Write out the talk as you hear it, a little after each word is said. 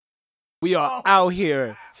We are out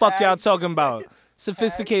here. Fuck y'all talking about.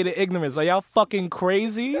 Sophisticated ignorance. Are y'all fucking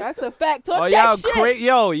crazy? That's a fact. Talk Are that y'all shit.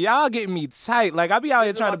 Yo, y'all getting me tight. Like, I be out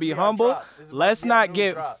here trying to be humble. Let's not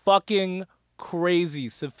get fucking crazy.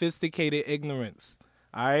 Sophisticated ignorance.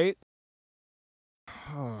 All right?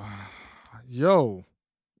 Yo.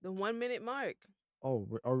 The 1 minute mark. Oh,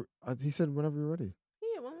 he said whenever you're ready.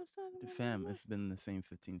 Yeah, one more time. Fam, it's been the same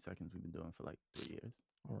 15 seconds we've been doing for like 3 years.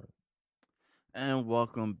 All right. And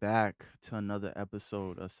welcome back to another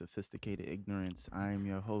episode of Sophisticated Ignorance. I am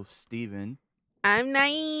your host, Steven. I'm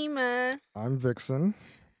Naima. I'm Vixen.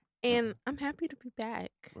 And I'm happy to be back.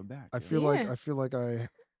 We're back. I feel like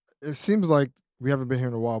it seems like we haven't been here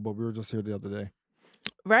in a while, but we were just here the other day.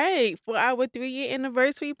 Right. For our 3-year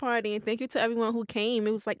anniversary party. And thank you to everyone who came.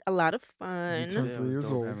 It was like a lot of fun. turned Yeah, 3 years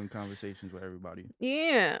dope old. having conversations with everybody.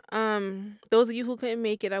 Yeah. Those of you who couldn't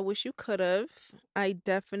make it, I wish you could have. I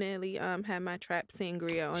definitely had my trap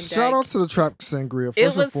sangria on deck. Shout out to the Trap Sangria, It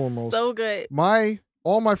first was and foremost. so good.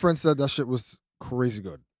 All my friends said that shit was crazy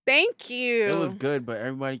good. Thank you. It was good, but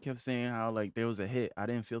everybody kept saying how like there was a hit. I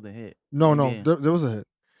didn't feel the hit. No, Yeah. there was a hit.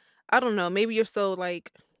 I don't know. Maybe you're so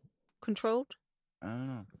like controlled. I don't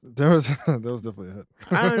know. There was definitely a hit.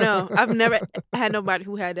 I don't know. I've never had nobody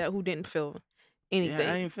who had that who didn't feel anything.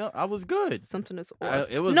 Yeah, I didn't feel. I was good. Something is off.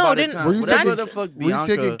 It was no, by the didn't. time. Were you Whatever taking- the fuck Were you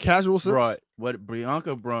taking Bianca casual sips? brought, what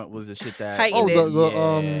Bianca brought was the shit that. Heightened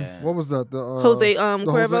Oh, it. what was that? The Jose the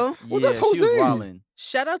Cuervo. Well, that's She was Jose. wildin'.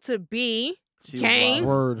 Shout out to B. She was Gang. wildin'.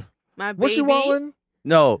 Word. My baby. Was she wildin'?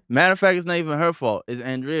 No, matter of fact, it's not even her fault. It's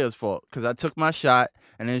Andrea's fault. Because I took my shot,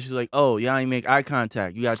 and then she's like, oh, y'all ain't make eye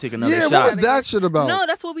contact. You got to take another Yeah, shot. what was that shit about? No,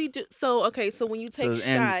 that's what we do. So when you take it's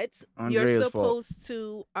shots, you're Andrea's supposed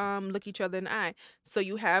to look each other in the eye. So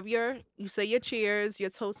you say your cheers, your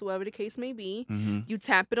toast, whatever the case may be. Mhm. You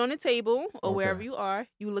tap it on the table or Okay. wherever you are.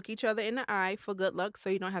 You look each other in the eye for good luck, so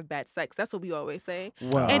you don't have bad sex. That's what we always say.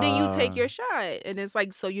 Wow. And then you take Ah. your shot, and it's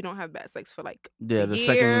like so you don't have bad sex for like Yeah, a the year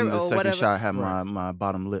second or whatever. shot had Right. my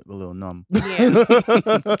bottom lip a little numb. Yeah.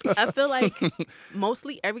 I feel like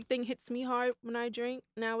mostly everything hits me hard when I drink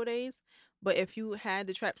nowadays. But if you had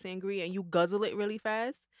the trap sangria and you guzzle it really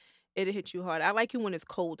fast, it'll hit you hard. I like it when it's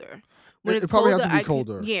colder. When It it's probably has colder, to be I can-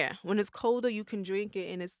 colder. yeah, when it's colder, you can drink it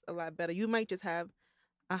and it's a lot better. You might just have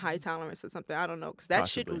a high tolerance or something. I don't know, because that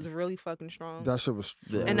shit was Possibly. really fucking strong. That shit was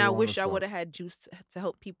Yeah. And I strong wish as I fuck. would have had juice to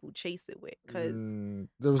help people chase it with, because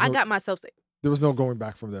there was I no, got myself sick. there was no going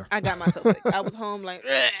back from there. I got myself sick. I was home like.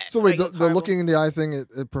 So wait, like, it was the horrible. looking in the eye thing,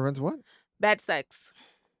 it prevents what? Bad sex.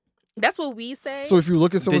 That's what we say. So if you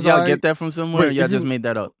look in Did someone's y'all eye, get that from somewhere? Wait, or y'all if you- just made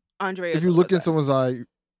that up? Andrea, if you look in said, someone's eye,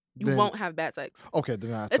 you then- won't have bad sex. Okay,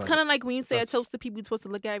 then that's It's kind of like when you say that's- a toast to people, you're supposed to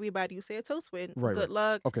look at everybody you say a toast with. Right, Good right.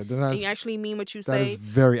 luck. okay. Then And that's you actually mean what you that say. is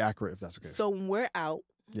very accurate if that's the case. So when we're out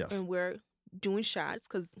yes. and we're doing shots,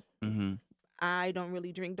 because Mm-hmm. I don't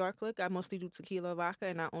really drink dark liquor. I mostly do tequila, vodka,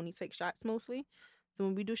 and I only take shots mostly. So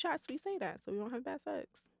when we do shots, we say that, so we don't have bad sex.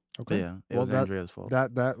 Okay. Yeah, it Well, was that- Andrea's fault.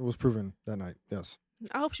 That was proven that night. Yes.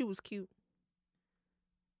 I hope she was cute.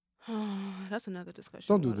 That's another discussion.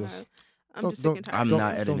 Don't we do wanna this. have. I'm Don't- just sick and don't- tired. I'm don't- not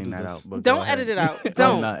don't editing do that this. out. But Don't go ahead. edit it out. I'm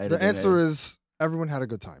Don't. not editing The answer that. is everyone had a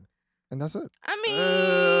good time, and that's it. I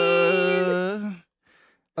mean,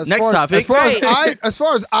 As Next far, topic. As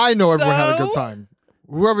far as I know, everyone had a good So- time.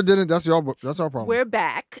 Whoever didn't, that's our problem. we're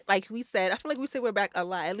back. Like we said, I feel like we say we're back a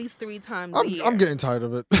lot, at least 3 times a year. I'm getting tired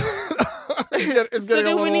of it. It's So getting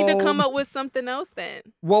then a we need to little come old. up with something else then.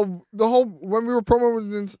 Well, the whole when we were promoting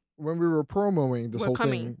this We're whole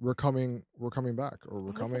coming. thing, we're coming back, or we're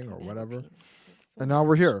Oh, it's coming, like or an whatever. apple. It's so And now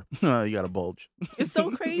we're here. You got a bulge. It's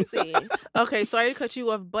so crazy. Okay, sorry to cut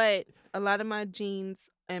you off, but a lot of my jeans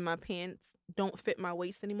and my pants don't fit my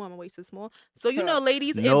waist anymore. My waist is small. So you know,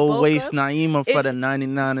 ladies in No Boca, waste Naima for it- the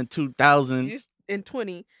 99 and 2000s. in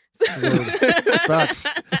 20. Word. Facts.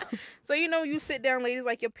 So you know, you sit down, ladies,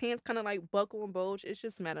 like your pants kind of like buckle and bulge. It's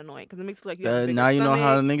just mad annoying because it makes it look like you have a bigger Now you know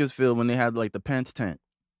how the stomach. niggas feel when they have like the pants tent.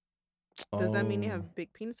 Does that mean they Oh. have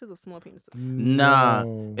big penises or small penises? Nah,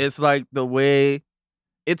 No. It's like the way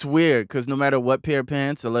it's weird because no matter what pair of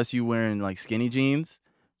pants, unless you wearing like skinny jeans,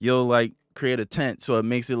 you'll like create a tent so it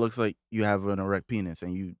makes it look like you have an erect penis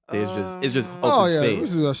and you it's just open Oh yeah, we used space.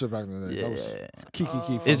 to do that shit back in the day. Yeah, That was key.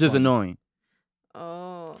 Oh. it's just annoying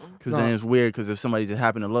Oh, because No. then it's weird because if somebody just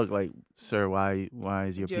happened to look like, sir, why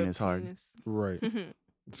is your penis hard? Right. Mhm.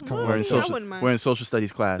 It's kind Well, of We're in like yeah, I social wouldn't mind. we're in social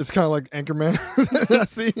studies class. it's kind of like Anchorman. That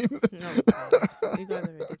scene. No, you guys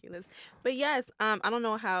are ridiculous. But yes, I don't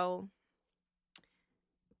know how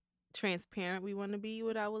transparent we want to be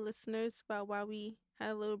with our listeners about why we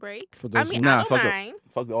had a little break. For I those mean, Nah, I don't fuck it. mind.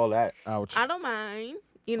 Fuck all that. Ouch. I don't mind.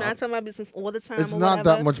 You know, I tell my business all the time. It's or not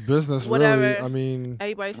whatever. that much business, Whatever. really. I mean,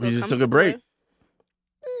 Everybody We feel just took a comfortable break. with?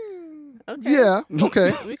 Okay. yeah,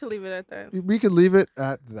 okay. We can leave it at that. We could leave it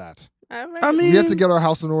at that. All right. I mean, We had to get our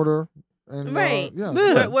house in order. And, Right. yeah.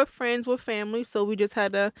 Yeah. We're friends, we're family, so we just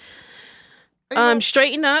had to And, you know,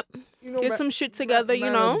 straighten up, you know, get ma- some shit together, you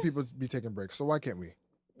mad know. other people be taking breaks, so why can't we?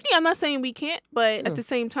 Yeah, I'm not saying we can't, but Yeah. at the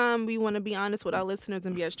same time, we want to be honest with our listeners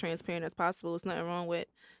and be as transparent as possible. There's nothing wrong with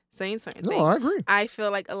saying certain No, things. I agree. I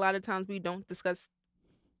feel like a lot of times we don't discuss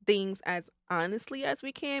things as honestly as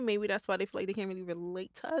we can. Maybe that's why they feel like they can't really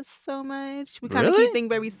relate to us so much. We kind of Really? keep things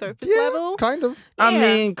very surface Yeah, level. kind of. I Yeah.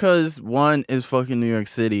 mean, because one is fucking New York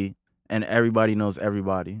City, and everybody knows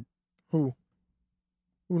everybody. Who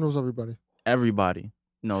knows everybody? Everybody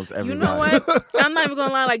knows everybody. You know what? I'm not even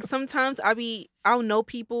gonna lie. Like sometimes I'll know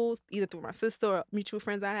people either through my sister or mutual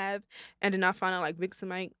friends I have, and then I find out like Vixen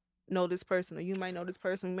might know this person or you might know this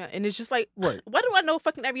person, and it's just like, Right. why do I know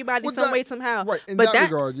fucking everybody Well, some that- way somehow? Right. In But that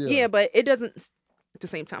regard, yeah. Yeah, but it doesn't. At the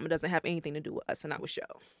same time, it doesn't have anything to do with us and our show.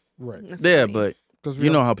 Right. That's Yeah, what I mean. but Because you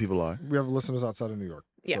know how people are. we have listeners outside of New York.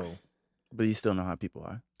 Yeah. So But you still know how people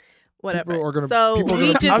are. whatever. people are gonna- so people are we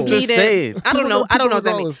gonna just people. I'm just needed. saying. I don't know. I don't know what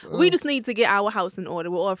that means. regardless. We just need to get our house in order.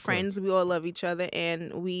 We're all friends. We all love each other,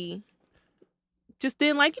 and we just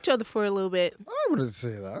didn't like each other for a little bit. I wouldn't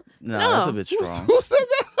say that. No, No. that's a bit strong. Who said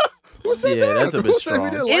that? Who said Yeah, that? that's a bit Who said we strong.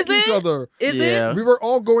 didn't Is like each it? other? Is Yeah. it? We were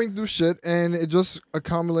all going through shit, and it just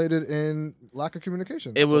accumulated in lack of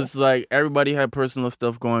communication. It That's was like everybody had personal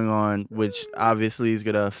stuff going on, which obviously is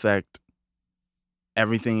gonna affect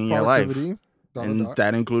everything in all. your life, Productivity, dot, and dot.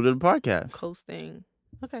 that included the podcast. Coasting.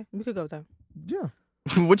 Okay, we could go with that. Yeah.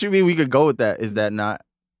 What you mean we could go with that? Is that not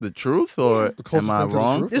the truth, or The closest am I thing to the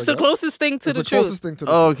wrong? truth. It's I the guess. closest thing to It's the the truth, closest thing to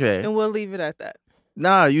the Oh, truth. okay. and we'll leave it at that.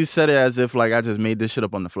 Nah, you said it as if like I just made this shit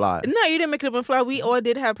up on the fly. No, you didn't make it up on the fly. We all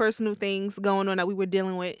did have personal things going on that we were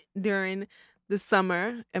dealing with during the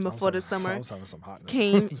summer and I was before the having- I summer was having some hotness.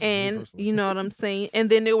 came Me in. personally. You know what I'm saying? And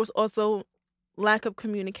then there was also lack of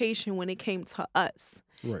communication when it came to us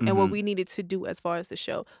Right. and what Mhm. we needed to do as far as the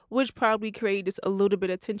show, which probably created a little bit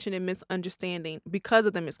of tension and misunderstanding because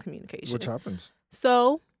of the miscommunication. Which happens.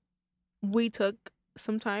 So we took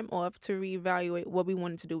some time off to reevaluate what we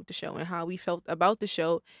wanted to do with the show and how we felt about the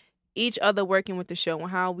show, each other working with the show,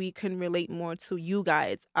 and how we can relate more to you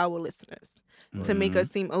guys, our listeners, to make Mhm. us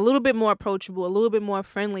seem a little bit more approachable, a little bit more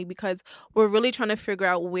friendly, because we're really trying to figure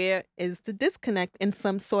out where is the disconnect in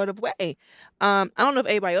some sort of way. I don't know if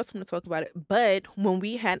anybody else want to talk about it, but when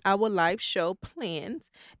we had our live show planned,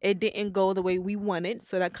 it didn't go the way we wanted,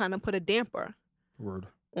 so that kind of put a damper Word.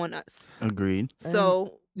 on us. Agreed.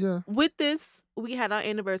 So Yeah. with this, we had our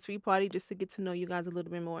anniversary party just to get to know you guys a little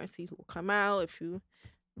bit more and see who will come out, if you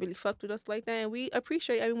really fucked with us like that. And we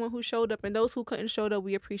appreciate everyone who showed up, and those who couldn't show up,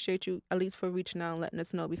 we appreciate you at least for reaching out and letting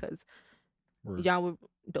us know, because Word. y'all were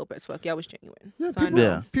dope as fuck. Y'all was genuine. Yeah, So I people, know.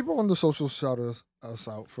 Yeah. people on the social shouted us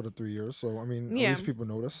out for the 3 years. So, I mean, Yeah. at least people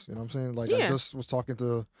notice. You know what I'm saying? Like, I Yeah. just was talking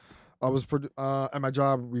to, I was, at my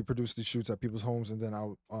job, we produced these shoots at people's homes. And then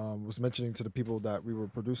I was mentioning to the people that we were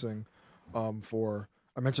producing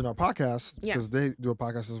I mentioned our podcast Yeah. because they do a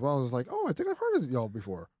podcast as well. It was like, oh, I think I've heard of y'all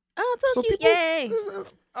before. Oh, so, So cute. people- Yay.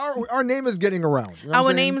 Our name is getting around. You know what I'm Our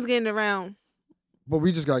saying? name is getting around. But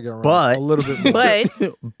we just got to get around But- a little bit more.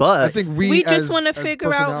 But But I think we just want to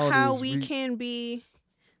figure out how we can be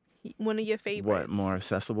one of your favorites. what more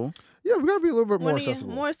accessible? Yeah, we got to be a little bit One more of your-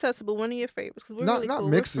 accessible. more accessible. One of your favorites. Because we're Not- really not cool.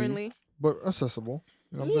 mixy. We're friendly. But accessible.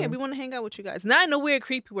 You know what I'm Yeah, saying? we want to hang out with you guys. Not in a weird,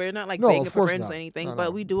 creepy way. Not like No, begging of for course friends not. or anything, No, but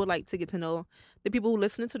no. we do like to get to know the people who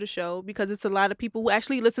listen to the show, because it's a lot of people who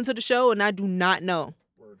actually listen to the show and I do not know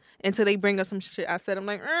until they bring us some shit. I said, I'm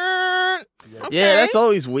like, okay. Yeah, that's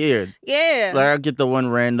always weird. Yeah. Like I get the one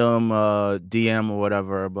random DM or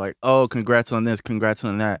whatever, like, oh, congrats on this, congrats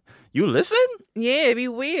on that. You listen? Yeah, it'd be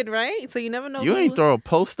weird, right? So you never know. You who- ain't throw a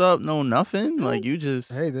post up, no nothing. Like you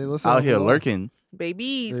just Hey, they listen out on the here low. lurking.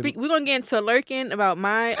 Baby, They- we're going to get into lurking about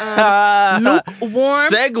my lukewarm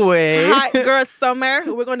segue. hot girl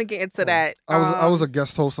summer. We're going to get into that. I was a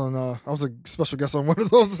guest host on. I was a special guest on one of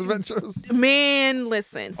those adventures. Man,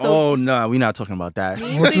 listen. So Oh no, we're not talking about that.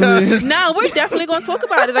 What you mean? no, we're definitely going to talk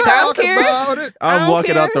about it. Like, I don't Talk care. about it. I I'm don't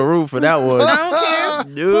walking out care. the roof for that one. I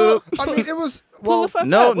don't care. Nope. I mean, it was Pull well. the fuck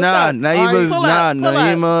No, up. What's nah, up? Naima's Pull nah, up, pull up,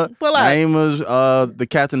 Naima. pull up. Naima's the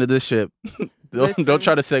captain of this ship. Listen. don't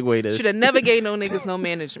try to segue this. Should have never gave no niggas no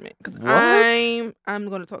management. Because What? I'm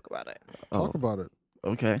going to talk about it. Talk Oh, about it.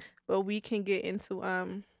 okay. But we can get into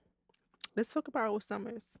let's talk about our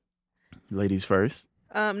summers. Ladies first.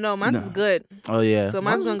 No, mine's No. is good. Oh yeah. So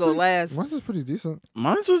mine's Mine's gonna go pretty- last. Mine's is pretty decent.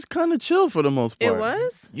 Mine was kind of chill for the most part. It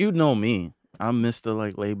was? You know me. I'm Mr.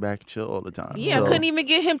 like laid back, chill all the time. Yeah, so. I couldn't even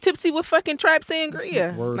get him tipsy with fucking trap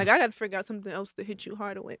sangria. Word. Like I got to figure out something else to hit you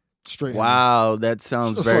harder with. Straight. Wow, that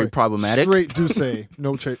sounds very Sorry, problematic. Straight Douce.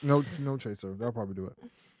 No chaser. That'll probably do it.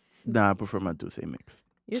 Nah, I prefer my Douce mix.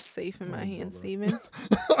 You're safe in my hands, brother. Steven.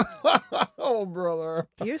 Oh, brother.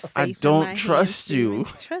 You're safe I in don't my trust hands, you.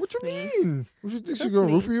 Steven. Trust What you me. mean? What you think Trust she's gonna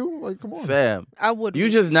me. root for you? Like, come on. Fam, I would. you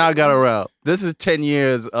just now got around. This is 10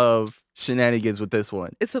 years of shenanigans with this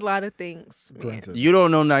one. It's a lot of things, man. Granted. You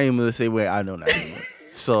don't know Naima the same way I know Naima.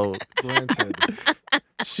 So Granted.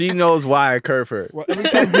 she knows why I curve her. Well, every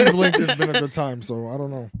time we've linked, it's been a good time. So I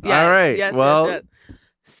don't know. Yes, All right, Yes, well- yes.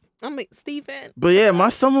 I'm like Steven. But yeah, my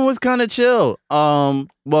summer was kind of chill.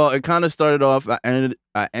 Well, it kind of started off. I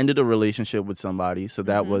ended a relationship with somebody, so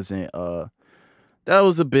that Mhm. wasn't that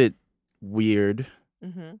was a bit weird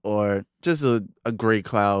Mm-hmm. or just a gray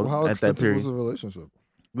cloud Well, how at that extensive period. was the relationship?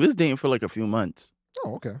 We was dating for like a few months.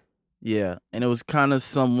 Oh, okay. Yeah, and it was kind of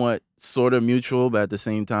somewhat sort of mutual, but at the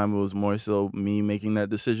same time, it was more so me making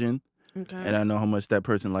that decision. Okay. And I know how much that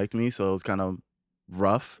person liked me, so it was kind of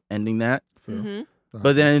rough ending that. Fair. Mm-hmm.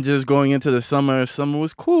 But then just going into the summer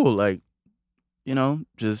was cool. Like, you know,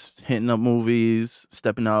 just hitting up movies,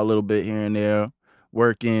 stepping out a little bit here and there,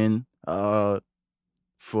 working.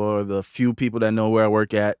 For the few people that know where I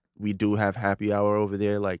work at, we do have happy hour over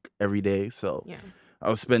there like every day. So Yeah. I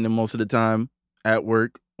was spending most of the time at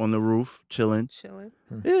work on the roof, chilling. Chilling.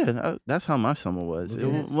 Yeah, that's how my summer was. It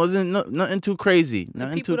Living it. wasn't nothing too crazy. And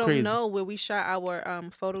Nothing people too don't crazy. know where we shot our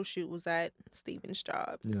photo shoot was at Steven's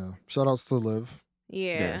job. Yeah. Shout outs to Liv.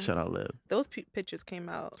 Yeah. Shout out Liv. Those pictures came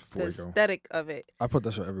out. The Fuego. aesthetic of it I put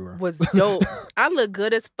that shit everywhere. was dope. I look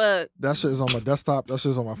good as fuck. That shit is on my desktop. That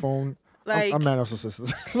shit is on my phone. Like I'm mad at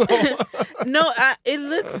sisters. no,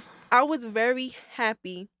 I was very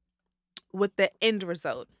happy with the end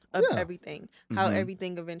result of Yeah. everything. How Mhm.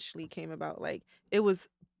 everything eventually came about. Like it was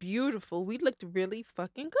beautiful. We looked really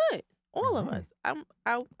fucking good. All of Uh-huh. us.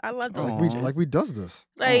 I love those Aw. pictures. like we does this.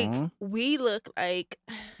 Like Aw. we look like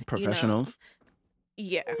Professionals.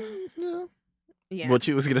 yeah. Yeah. Yeah. What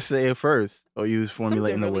you was gonna say at first, or you was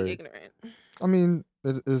formulating Something the really words? ignorant. I mean,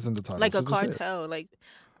 it is in the title. Like a so just say it. cartel. Like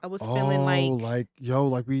I was Oh, feeling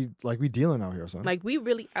like we dealing out here, son. we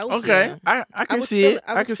really out Okay, here. I can was see feeling- it.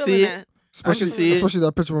 I was can feeling see it. that. especially, see it. especially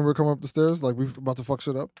that picture when we're coming up the stairs, like we're about to fuck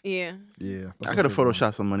shit up. Yeah. Yeah, that's I my could have favorite one.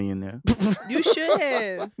 photoshopped some money in there. You should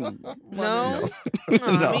have. No? No.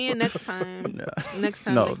 Aw, No. man, next time. No. Next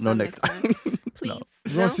time. Next time. Please. No.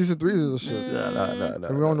 We're on season 3 of this shit. Mm.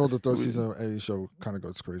 And we all know the third season of any show kind of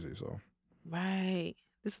goes crazy. So Right.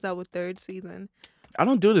 This is our third season. I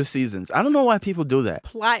don't do the seasons. I don't know why people do that.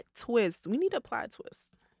 Plot twist. We need a plot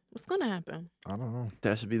twist. What's gonna happen? I don't know.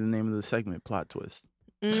 That should be the name of the segment. Plot twist.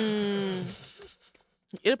 Mm.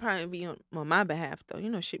 It'll probably be on my behalf though. You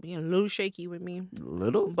know, shit being a little shaky with me.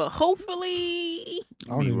 Little. But hopefully, I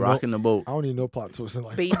don't Be even rocking the boat. I don't need no plot twists in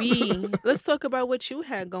life. baby. Let's talk about what you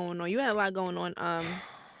had going on. You had a lot going on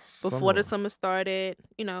before the summer started.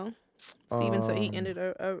 You know, Steven said he ended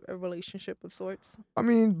a relationship of sorts. I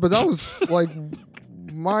mean, but that was like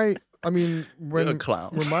when You're a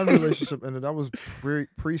clown. when my relationship ended, that was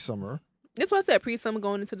pre-summer. That's why I said pre-summer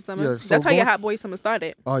going into the summer. Yeah, so That's how your going- hot boy summer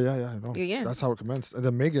started. Oh yeah, I know. Yeah. That's how it commenced. And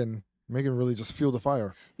then Megan really just fueled the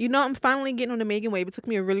fire. You know, I'm finally getting on the Megan wave. It took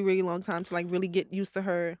me a really, really long time to like really get used to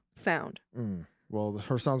her sound, Well,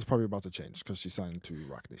 her sound's probably about to change because she signed to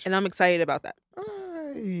Rock Nation. and I'm excited about that.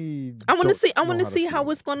 I I want to see. I don't want know to how see how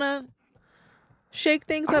feel. it's gonna shake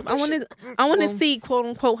things up. I want to. I want to see, quote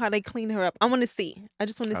unquote, how they clean her up. I want to see. I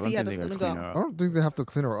just want I to don't see how think that's they're gonna gonna go. clean her I up. don't think they have to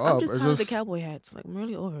clean her I'm up. just It's tired of the just cowboy hats. Like I'm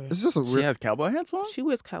really over it. it's just a She weird. has cowboy hats on. She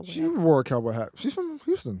wears cowboy She hats. wore a cowboy hat. She's from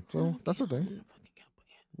Houston, so that's her thing.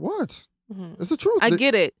 What? Mhm. It's the truth. I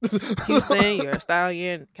get it. Houston, you're a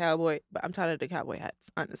stallion, cowboy, but I'm tired of the cowboy hats,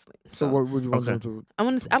 honestly. So what would you want Okay. them to? I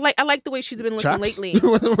want to. I like the way she's been looking Chaps? lately. You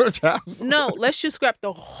want them to wear chaps? No, let's just scrap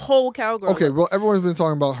the whole cowgirl. Okay, look. well, everyone's been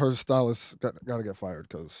talking about her stylist got to get fired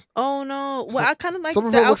because Oh no. Well, Some- I kind of like some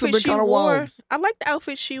of the her looks have outfit been she kinda wore. wild. I like the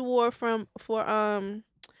outfit she wore for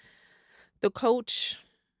the Coach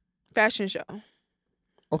fashion show.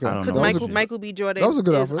 okay, I don't Because know. that was Michael B. Jordan that was a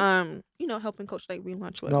good is, outfit. helping Coach like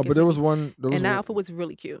relaunch. no, but there was one. There was and that one- outfit was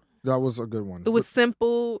really cute. that was a good one. It was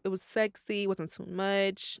simple. It was sexy. It wasn't too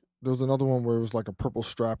much. There was another one where it was like a purple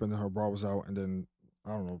strap and then her bra was out, and then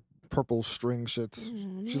I don't know, purple string shits.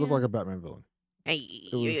 She looked like a Batman villain. Hey,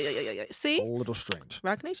 was see, A little strange.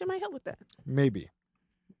 Rock Nation might help with that. Maybe.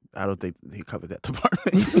 I don't think he covered that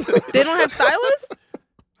department. They don't have stylists.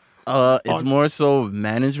 It's more so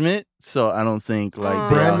management. So I don't think like Oh,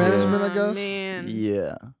 Brand they're out here- management, I guess? Man.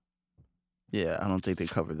 Yeah. Yeah, I don't think they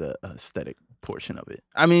covered the aesthetic portion of it.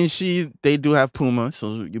 I mean, they do have Puma,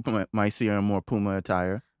 so you might see her in more Puma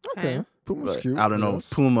attire. Okay. Puma's But cute. I don't know if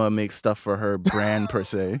Puma makes stuff for her brand per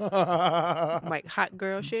se. Like hot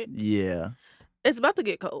girl shit. Yeah. It's about to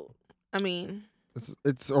get cold. I mean,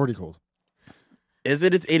 it's already cold. Is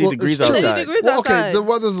it? It's 80 degrees it's chilly. outside. 80 degrees Well, okay, outside. the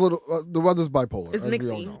weather's a little. The weather's bipolar. It's as we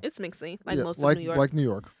all mixy. know. It's mixy, like Yeah, most like, of New York. Like New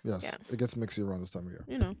York, yes. Yeah. It gets mixy around this time of year.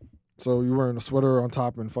 You know. So you're wearing a sweater on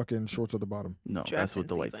top and fucking shorts at the bottom. No, that's what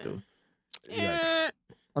the whites do. Yikes.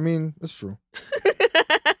 I mean, it's true.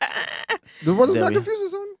 The weather's not confusing,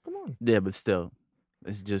 son. Come on. Yeah, but still,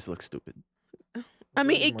 it just looks stupid. I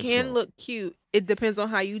mean, Very it much can so. look cute. It depends on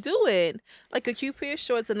how you do it. Like a cute pair of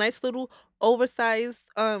shorts, a nice little oversized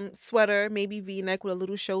sweater, maybe V-neck with a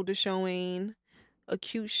little shoulder showing, a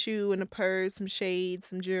cute shoe and a purse, some shades,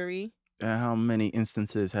 some jewelry. How many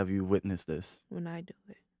instances have you witnessed this? When I do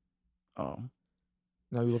it. Oh.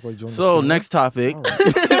 Now you look like Jonas. So Scannell. next topic. All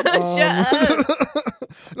right.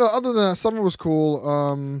 Shut No, other than that, summer was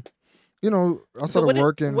cool. You know, outside of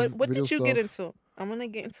work and what video did you stuff. get into? I'm gonna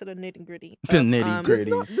get into the nitty gritty. The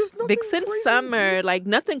nitty-gritty. There's nothing Vixen crazy. summer, like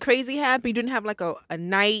nothing crazy happened. You didn't have like a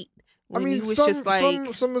night I when mean, you was some, just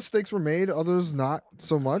like some mistakes were made, others not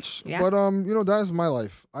so much. Yeah. But you know, that is my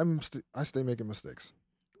life. I stay making mistakes.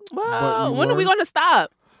 Wow, you when are we learn- gonna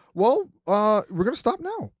stop? Well, we're gonna stop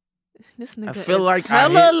now. This nigga feel is like I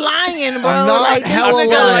hella hit- lying, bro. I'm not like, this hella I nigga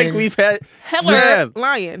feel lying. like we've had hella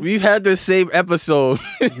lying. we've had the same episode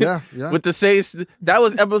Yeah, with the same. That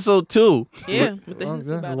was episode 2. Yeah, with the Hennessy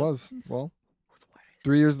yeah, it bottle. was. Well,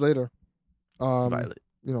 3 years later, Violet.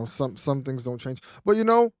 you know, some things don't change. But you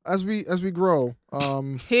know, as we grow,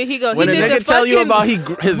 Here he go. When a he did nigga the tell you fucking-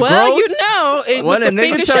 about his well, growth, you know, when a with the nigga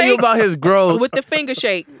finger tell you shake, about his growth, with the finger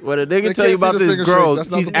shake. when a They nigga tell you can't see about the his finger shake. growth, That's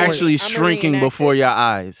not he's the point. actually I'm a shrinking reenactor. before your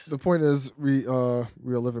eyes. the point is we are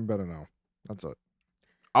living better now. That's it.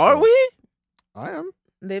 Are we? I am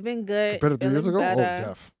Living good. compared to 3 years ago. feeling Oh, better.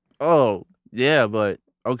 deaf. Oh, yeah, but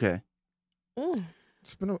okay. Mm,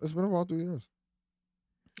 It's been a while. 3 years.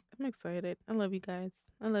 I'm excited. I love you guys.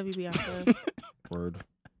 I love you, Bianca. Word.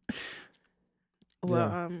 Well,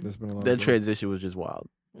 Yeah, There's been a lot. That of growth. transition was just wild.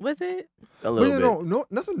 was it? A But little yeah, bit. no,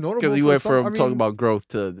 nothing notable. Because you for went some- from talking about growth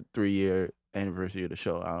to the 3-year anniversary of the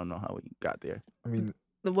show. I don't know how we got there. I mean,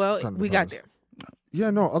 Well, Kind of we got depends. there.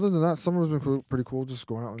 yeah, no. Other than that, summer's been pretty cool. Just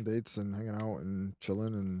going out on dates and hanging out and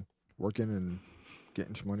chilling and working and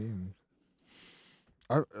getting money and.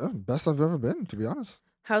 Best I've ever been, to be honest.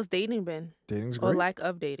 How's dating been? Dating's Or great. lack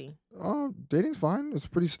of dating? Dating's fine. It's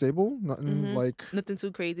pretty stable. Nothing Mhm. like. Nothing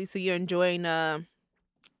too crazy. So you're enjoying The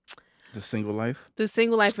single life? the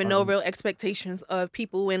single life and no Um, real expectations of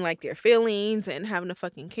people and like their feelings and having to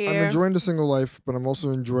fucking I'm care. enjoying the single life, but I'm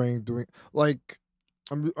also enjoying doing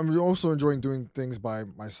I'm also enjoying doing things by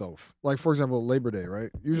myself. Like for example, Labor Day,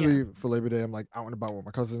 right? Usually for Labor Day, I'm like out and about with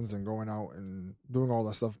my cousins and going out and doing all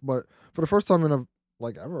that stuff. But for the first time in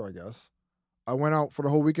ever, I guess, I went out for the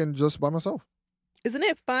whole weekend just by myself. Isn't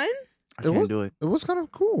it fun? I It can't was- do it. It was kind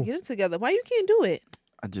of cool. Get it together. Why you can't do it?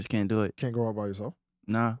 I just can't do it. Can't go out by yourself.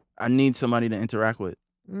 Nah. I need somebody to interact with.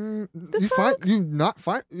 Every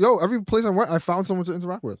place I went, I found someone to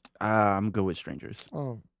interact with. I'm good with strangers.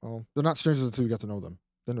 Oh, they're not strangers until you get to know them.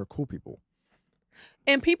 Then they're cool people.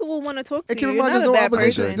 And people will want to talk to And keep you. in You're mind, not there's a no bad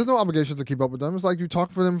obligation. person. There's no obligation to keep up with them. It's like you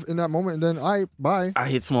talk for them in that moment, and then bye. I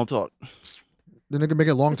hate small talk. Then they can make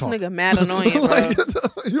it long This talk. nigga mad annoying, bro. Like,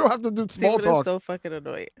 you don't have to do small Steven is talk. so fucking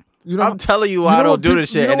annoying. You know, I'm telling you why you I know don't what do peop-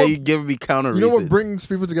 this you shit, know and then what- you give me counter you know what reasons. brings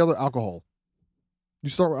people together? Alcohol. You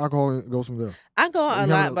start with alcohol and it goes from there. I go out a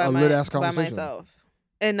You have lot a by lit-ass by conversation. myself,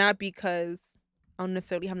 and not because I don't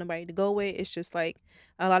necessarily have nobody to go with. It's just like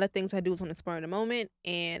a lot of things I do is on the spur of the moment,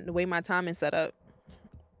 and the way my time is set up.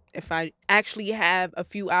 If I actually have a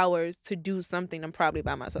few hours to do something, I'm probably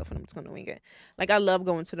by myself and I'm just gonna wing it. Like I love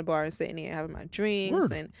going to the bar and sitting there having my drinks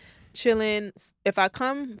Word. and chilling. If I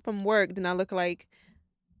come from work, then I look like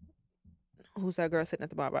who's that girl sitting at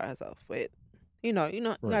the bar by herself? But you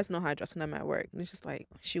Right. guys know how I dress when I'm at work. And it's just like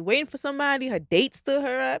she waiting for somebody. Her date stood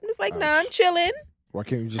her up. And it's like, nah, I'm Ouch. chilling, Why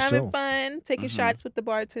can't you just having chill? fun, taking Mhm. shots with the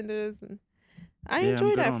bartenders, and I Yeah, I'm enjoy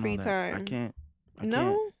good that on free all time. I can't.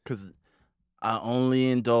 No? Because I only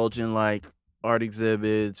indulge in like art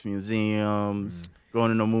exhibits, museums,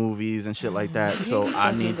 going to the movies and shit like that. So He I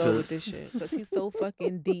fucking need go to. with this shit because he's so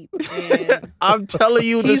fucking deep. And I'm telling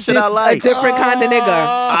you the he's shit just I like. a different kind of nigga.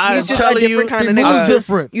 I'm He's just a telling you, different kind He of moves nigga.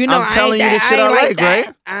 different. You know, I'm telling you the shit I like, that.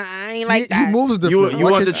 right? I ain't like He that. moves different. You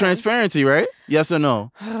Why want the can't- transparency, right? Yes or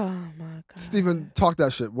no? Oh my god, Steven, talk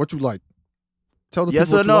that shit. What you like? Tell the Yes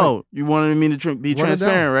people or what you like. no? You wanted me to be Run it down.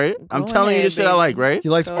 transparent, right? I'm Go telling you the ahead, shit I baby. like, right? He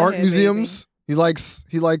likes Go art ahead, museums. He likes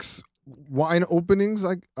wine openings.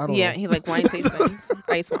 I don't know. Yeah, he like wine tastings,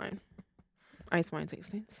 ice wine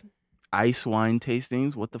tastings. Ice wine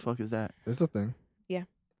tastings. What the fuck is that? It's a thing.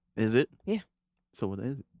 Is it? Yeah. So what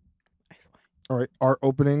is it? Ice wine. All right, art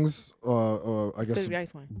openings. I guess Literally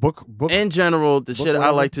ice wine. book. In general, the book shit I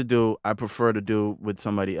whatever. like to do, I prefer to do with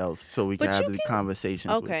somebody else, so we can But have you the can-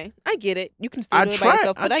 conversation. Okay, I get it. You can still I do it by tried.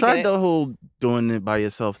 yourself, but I I tried get it. the whole doing it by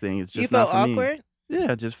yourself thing. It's just You felt not for awkward? me.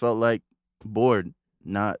 Yeah, I just felt like bored,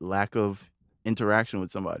 not lack of interaction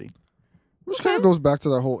with somebody. Which kind of goes back to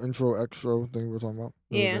that whole intro extro thing we were talking about.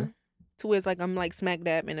 the other Yeah. day. To where it's like I'm like smack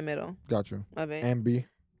dab in the middle Got you. of it. And B.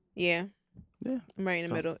 Yeah. Yeah. I'm right in the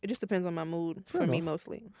So- middle. It just depends on my mood Fair for me enough.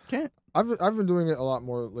 mostly. I've been doing it a lot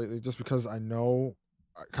more lately, just because I know,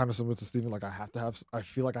 kind of similar to Steven, like I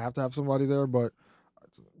feel like I have to have somebody there, but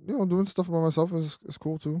doing stuff by myself is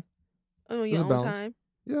cool too. Oh, There's your a own balance. time.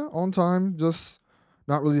 Yeah, on time, just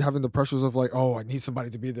not really having the pressures of like, oh, I need somebody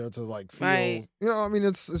to be there to like feel. Right. I mean,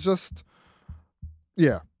 it's just,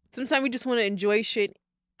 yeah. Sometimes you just want to enjoy shit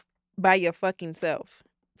by your fucking self.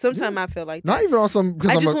 Sometimes I feel like that. Not even on some because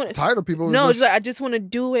I I'm just wanna- tired of people. No, it's it's like I just want to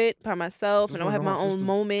do it by myself, Just and I'll wanna have know my how it feels own to do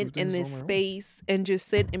moment in things this on my own. space and just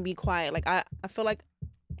sit and be quiet. Like I feel like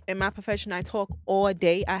in my profession, I talk all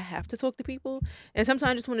day. I have to talk to people, and sometimes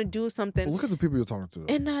I just want to do but something look at the people you're talking to. Though.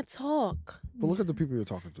 and not talk. But look at the people you're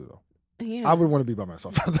talking to, though. Yeah, I would want to be by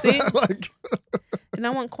myself. See? Like, and I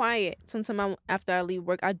want quiet. Sometimes after I leave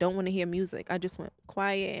work, I don't want to hear music. I just want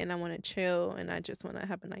quiet, and I want to chill, and I just want to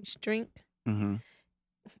have a nice drink. Mm-hmm.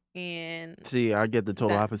 And See, I get the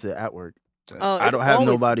total That- opposite at work. Oh, I it's don't have always-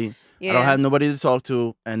 nobody. yeah, I don't have nobody to talk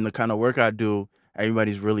to, and the kind of work I do,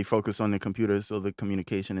 everybody's really focused on the computer, so the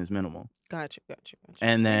communication is minimal. Gotcha.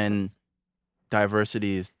 And Makes then sense.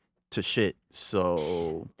 diversity is to shit.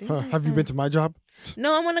 So have you been to my job?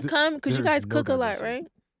 No, I want to Th- come because you there's guys no cook a lot, diversity. right?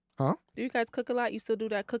 Huh? Do you guys cook a lot? You still do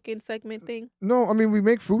that cooking segment thing? No, I mean we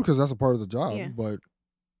make food because that's a part of the job. Yeah. But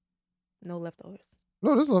No leftovers.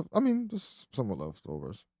 no, there's left. I mean, there's somewhat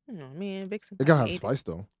leftovers. No, man, Vixen. It gotta have ate it. spice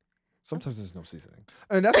though. Sometimes there's no seasoning,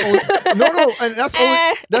 and that's only no, and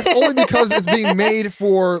that's only because it's being made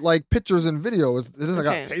for like pictures and videos. It doesn't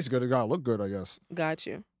Okay. gotta taste good. It gotta look good, I guess. Got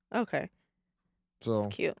you. Okay, So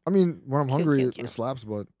it's cute. I mean, when I'm Cute, hungry, cute, it cute. slaps.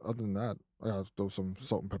 But other than that, I gotta throw some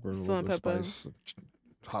salt and pepper, a Salt little and bit of pepper. spice,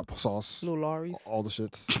 hot sauce, Little Lorries. all the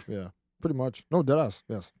shits. Yeah, pretty much. No, deadass.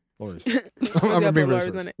 Yes, Lori's. I'm I'm being Lorries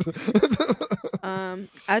racist. on it.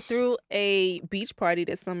 I threw a beach party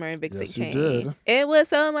this summer and Vixen Yes, you came. did. It was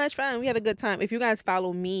so much fun. We had a good time. If you guys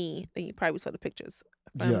follow me, then you probably saw the pictures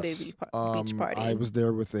from the Yes. beach party. I was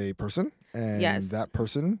there with a person, and Yes. that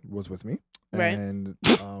person was with me. Right. And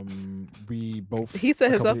we both. He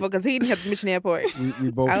set himself accompanied- up because he didn't have the Mission Airport.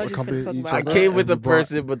 We both I was just accompanied finna talk each about other. I that. came with and a we brought-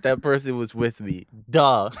 person, but that person was with me.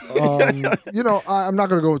 Duh. I'm not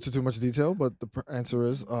going to go into too much detail, but the answer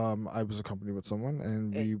is I was accompanied with someone,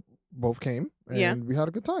 and we both came, and Yeah. we had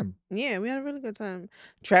a good time. Yeah, we had a really good time.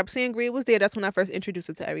 Trap Sangria was there. That's when I first introduced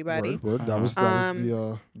it to everybody. Word. That was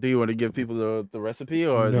the. Do you want to give people the recipe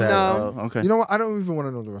or is No. that No. okay? You know what? I don't even want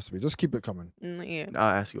to know the recipe. Just keep it coming. Yeah,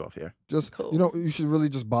 I'll ask you off here. Just Cool. you should really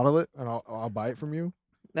just bottle it, and I'll buy it from you.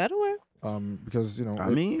 that'll work. Because I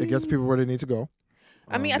it gets mean- people where they need to go.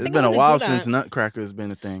 I mean, I It's think been I a wanna while do since that. Nutcracker's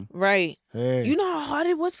been a thing. Right. Hey, You know how hard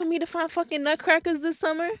it was for me to find fucking nutcrackers this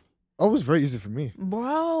summer? oh, it was very easy for me.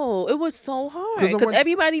 Bro, it was so hard. 'Cause I Because went-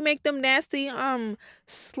 everybody make them nasty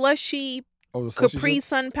slushy Oh, the slushy Capri shits?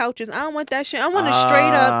 Sun pouches. I don't want that shit. I want a straight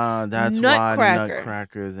up. That's nutcracker. why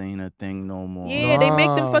Nutcrackers ain't a thing no more. Yeah, they make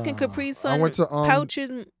them fucking Nah. Capri Sun I went to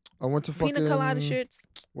pouches, I went to fucking pina colada shits.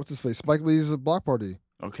 What's his face? Spike Lee's block party.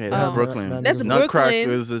 Okay, Oh. that's Brooklyn. That's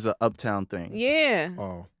Nutcrackers is an uptown thing. Yeah,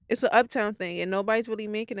 Oh, it's an uptown thing, and nobody's really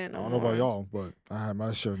making it I no don't know about more. y'all, but I had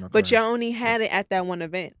my share. But y'all only had it at that one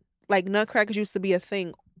event. Like Nutcrackers used to be a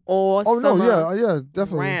thing all Oh no, summer yeah,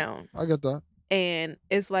 definitely. round. I get that. And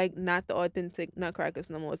it's like not the authentic Nutcrackers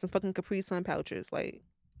no more. It's some fucking Capri Sun pouches. Like,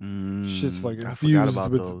 Shit's like I forgot infused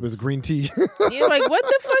about with those. green tea. you're like, what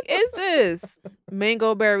the fuck is this?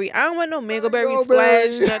 Mango berry. I don't want no mango berry Mango splash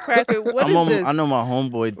berry. Nutcracker. What is this? I know my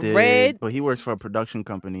homeboy did, Red. but he works for a production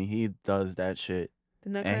company. He does that shit,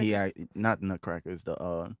 The and he Nutcrackers? not Nutcrackers.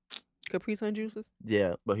 The Capri Sun juices.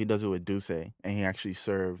 yeah, but he does it with Duce, and he actually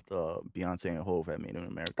served Beyonce and Hove at Made in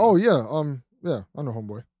America. Oh yeah, yeah, I know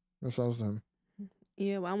homeboy. That sounds to him.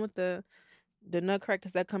 Yeah, well, I want the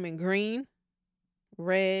Nutcrackers that come in green,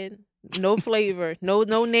 red, no flavor, no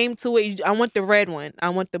name to it. I want the red one. I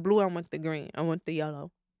want the blue. I want the green. I want the yellow.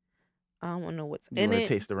 I don't want to know what's you in want to it.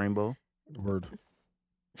 taste the rainbow? Word.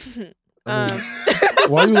 Um,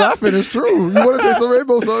 Why are you laughing? It's true. You want to taste the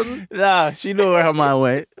rainbow, son? Nah, she knew where her mind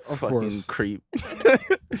went. Of Fucking course. creep.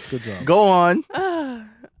 Good job. Go on.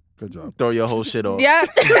 Good job. Throw your whole shit off. Yeah.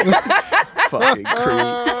 Fucking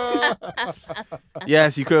creep.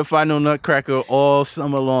 Yes, you couldn't find no nutcracker all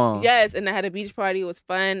summer long. Yes, and I had a beach party. It was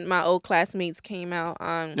fun. My old classmates came out.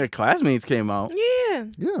 Your classmates came out. Yeah,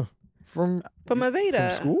 Yeah. From Aveda.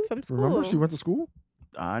 from school? From school. Remember she went to school?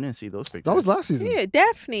 I didn't see those pictures. That was last season. Yeah,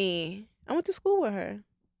 Daphne. I went to school with her.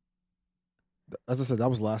 As I said, that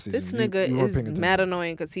was last season. This nigga you weren't is paying attention. mad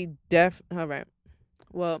annoying because he all right.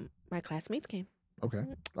 Well, my classmates came. Okay.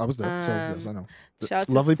 I was there. So yes, I know. Shout out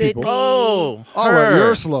to Lovely Sydney. people. Oh, All right, her.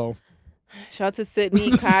 you're slow. Shout out to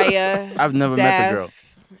Sydney, Kaya. I've never met the girl. Daph,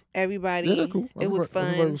 Everybody. Yeah, they're cool. It was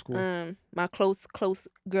Everybody fun. was cool. My close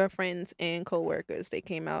girlfriends and coworkers, they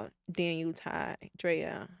came out. Daniel, Ty,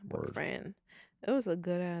 Drea, Word. boyfriend. It was a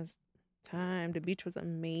good ass time. The beach was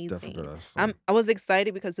amazing. Definitely good ass. I was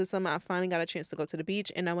excited because this summer I finally got a chance to go to the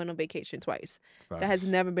beach and I went on vacation twice. That has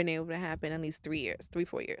never been able to happen in at least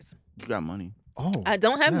 3-4 years. You got money. Oh. I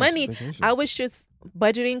don't have yes, money. vacation. I was just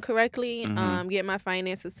budgeting correctly, Mhm. getting my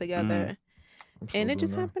finances together, I'm still and it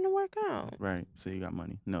just doing that. happened to work out. Right. So you got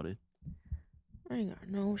money. Noted. I ain't got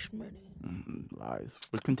no money. Lies.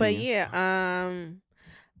 But But continue. yeah,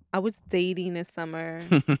 I was dating this summer.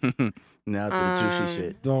 Now to the juicy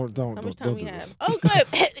shit. Don't How much time don't we do have? this. Oh, good,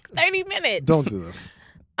 30 minutes. Don't do this.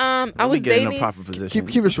 I Let me was get in a dating. proper position.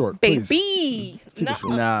 Keep it short, please. Baby, Keep no, it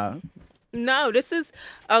short. Nah. no, this is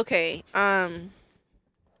okay.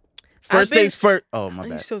 First I've been- dates first. Oh my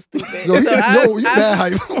You're bad. so stupid. Yo, So you I've- mad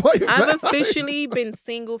hype. Why you I've mad hype? officially been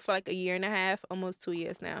single for like a year and a half, almost 2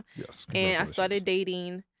 years now. Yes. And I started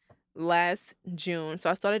dating last June. So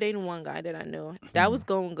I started dating one guy that I knew. That was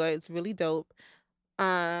going good. It's really dope.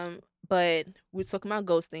 But we were talking about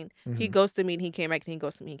ghosting. He ghosted me and he came back and he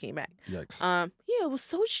ghosted me and he came back. Yikes. Yeah, it was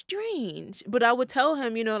so strange. But I would tell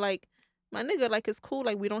him, you know, like, my nigga, like, it's cool.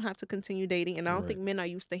 Like, we don't have to continue dating. And I don't Right. think men are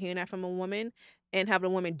used to hearing that from a woman and having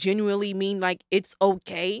a woman genuinely mean, like, it's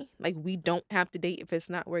okay. Like, we don't have to date if it's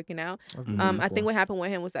not working out. I think what happened with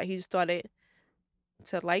him was that he just started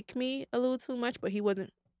to like me a little too much, but he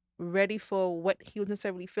wasn't ready for what he was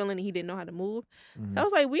necessarily feeling and he didn't know how to move. Mhm. So I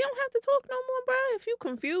was like, we don't have to talk no more, bro, if you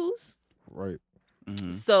confused. Right.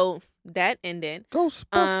 Mhm. So that ended.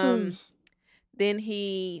 Ghostbusters. Then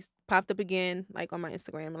he popped up again, like on my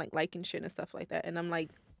Instagram, like liking shit and stuff like that. And I'm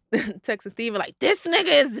like, texting Steven, like, this nigga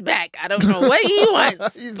is back. I don't know what he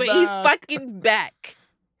wants, He's but he's back. fucking back.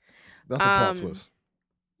 That's a plot um, twist.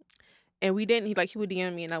 And we didn't. He would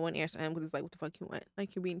DM me and I wouldn't answer him because it's like, what the fuck you want?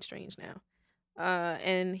 Like, you're being strange now.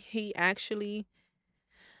 And he actually,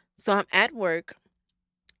 so I'm at work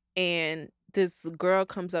and this girl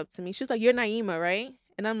comes up to me. She's like, you're Naima, right?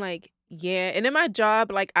 And I'm like, yeah. And in my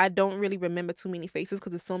job, like, I don't really remember too many faces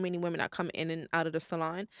because there's so many women that come in and out of the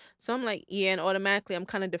salon. So I'm like, yeah. And automatically I'm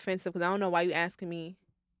kind of defensive because I don't know why you asking me,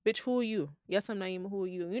 bitch, who are you? Yes, I'm Naima. Who are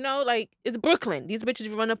you? You know, like, it's Brooklyn. These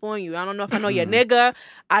bitches run up on you. I don't know if I know your nigga.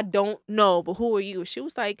 I don't know, but who are you? She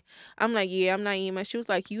was like, I'm like, yeah, I'm Naima. She was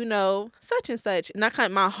like, you know, such and such. And I kind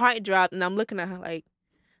of, my heart dropped and I'm looking at her like,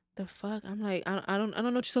 the fuck? I'm like, I don't know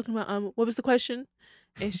what you're talking about. What was the question?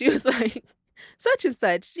 And she was like, such and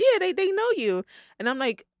such. Yeah, they know you. And I'm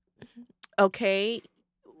like, okay,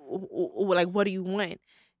 like, what do you want?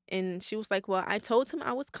 And she was like, well, I told him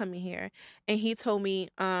I was coming here. And he told me,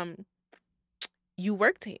 you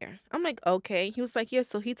worked here. I'm like, okay. He was like, yeah,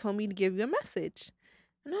 so he told me to give you a message.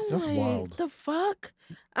 And I'm That's like, wild. the fuck?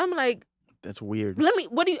 I'm like, That's weird.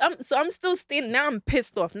 what do you, I'm still standing. Now I'm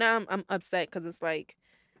pissed off. Now I'm upset because it's like,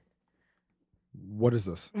 What is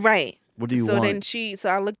this? right. What do you so want? then she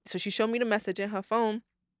showed me the message in her phone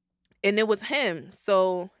and it was him.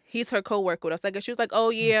 So he's her coworker with us. Like, she was like,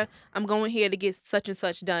 oh yeah, I'm going here to get such and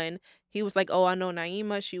such done. He was like, oh, I know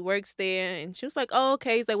Naima, she works there. And she was like, oh,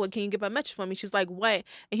 okay. He's like, well, can you get my message for me? She's like, what?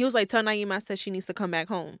 And he was like, tell Naima I said she needs to come back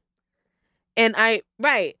home. And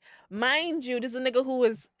mind you, this is a nigga who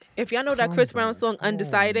was, if y'all know that Come Chris Brown back song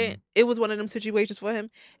Undecided, home. it was one of them situations for him.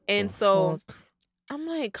 And The so fuck? I'm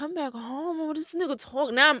like, come back home. What this nigga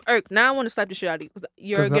talk? Now I'm irked. Now I want to slap the shit out of you because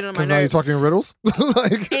you're getting on my Because now you're nerves. talking riddles?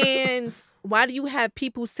 Like, And why do you have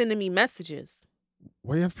people sending me messages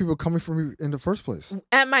why you have people coming from you in the first place?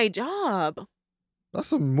 at my job? That's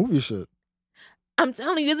some movie shit. I'm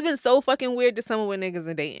telling you, it's been so fucking weird to summer with niggas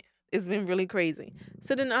and dating. It's been really crazy.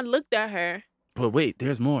 So then I looked at her. But wait,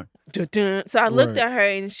 there's more. Dun-dun. So I looked Right. at her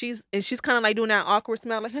and she's kind of like doing that awkward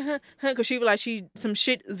smile, like, because she was like, some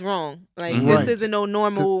shit is wrong. Like, Right. this isn't no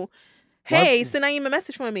normal. hey, send Naeem a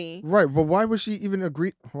message for me. Right, but why would she even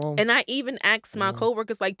agree? Well, And I even asked my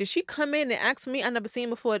coworkers, like, did she come in and ask for me? I never seen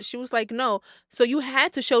before. She was like, no. So you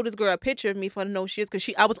had to show this girl a picture of me for her to know who she is,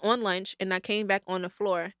 because I was on lunch and I came back on the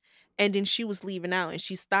floor, and then she was leaving out and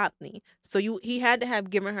she stopped me. So he had to have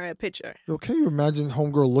given her a picture. Yo, can you imagine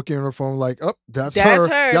homegirl looking at her phone like, oh, that's That's her.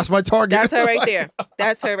 her. That's my target. That's her right there.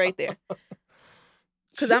 That's her right there.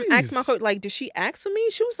 Because I'm asking my Jeez. coach, like, did she ask for me?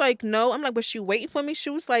 She was like, no. I'm like, was she waiting for me? She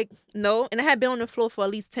was like, no. And I had been on the floor for at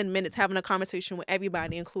least 10 minutes having a conversation with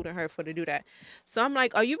everybody, including her, for to do that. So I'm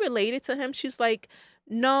like, are you related to him? She's like,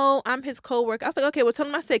 no, I'm his coworker. I was like, okay, well, tell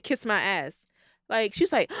him I said kiss my ass. Like,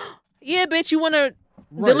 she's like, yeah, bitch, you want to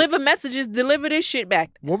deliver messages, deliver this shit back.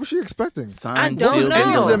 What was she expecting? Signed, don't What was sealed, any know.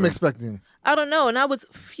 of delivered. them expecting? I don't know. And I was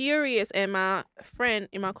furious. And my friend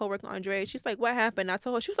and my coworker, Andrea, she's like, what happened? I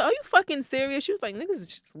told her, she was like, are you fucking serious? She was like, niggas is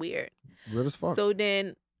just weird. Weird as fuck. So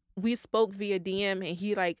then we spoke via DM, and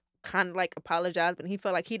he like kind of like apologized, but he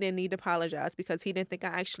felt like he didn't need to apologize because he didn't think I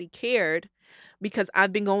actually cared, because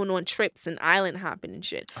I've been going on trips and island hopping and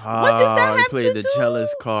shit. What does that He have played to the do?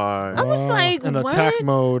 jealous card. I was like, in what? attack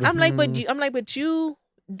mode. I'm like, but you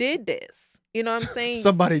did this. You know what I'm saying?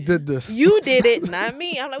 Somebody did this. You did it, not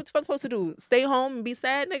me. I'm like, what the fuck supposed to do? Stay home and be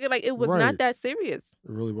sad, nigga? Like, it was Right. not that serious.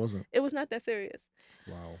 It really wasn't. It was not that serious.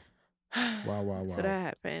 Wow. Wow. So that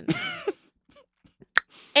happened.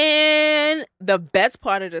 And the best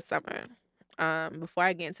part of the summer, before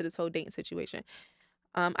I get into this whole dating situation,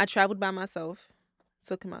 I traveled by myself.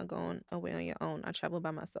 Took him out going away on your own. I traveled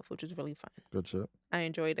by myself, which was really fun. Good shit. I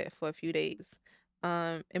enjoyed it for a few days.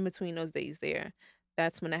 In between those days there,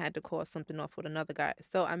 that's when I had to call something off with another guy.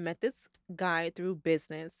 So I met this guy through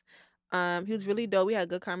business. He was really dope. We had a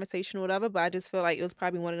good conversation or whatever, but I just feel like it was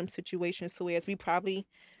probably one of them situations so where we probably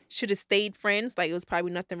should have stayed friends. Like, it was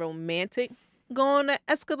probably nothing romantic going to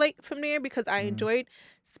escalate from there, because I enjoyed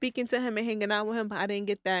speaking to him and hanging out with him, but I didn't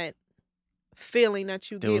get that feeling that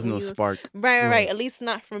you There get was when no you... spark. Right. At least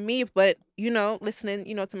not from me, but, listening,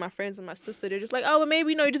 to my friends and my sister, they're just like, oh, well,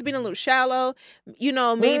 maybe, you're just being a little shallow.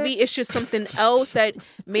 Maybe it's just something else that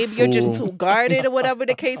maybe you're just Fool. too guarded or whatever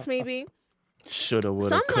the case may be. Shoulda, So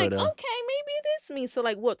woulda, I'm like, coulda. okay, maybe it is me. So,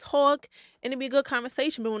 like, we'll talk and it'd be a good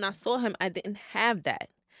conversation. But when I saw him, I didn't have that.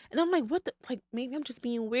 And I'm like, maybe I'm just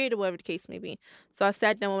being weird or whatever the case may be. So I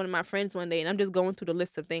sat down with one of my friends one day and I'm just going through the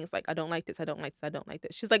list of things. Like, I don't like this. I don't like this. I don't like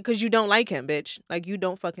this. She's like, because you don't like him, bitch. Like, you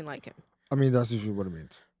don't fucking like him. I mean, that's usually what it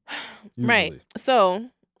means. Right. Usually. So,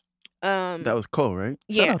 That was Cole, right?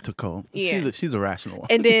 Yeah. Shout out to Cole. Yeah. She's a rational one.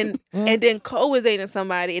 and then Cole was dating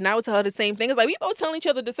somebody, and I would tell her the same thing. It's like, we both telling each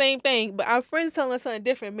other the same thing, but our friends telling us something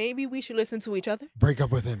different. Maybe we should listen to each other. Break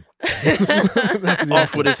up with him. That's the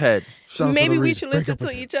Off with his head. Shouts to Maybe the we Reed. should Break listen up with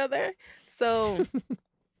to him. each other. So,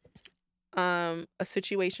 a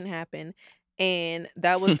situation happened, and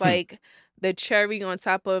that was like the cherry on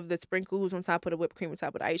top of the sprinkles on top of the whipped cream on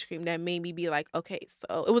top of the ice cream that made me be like, okay,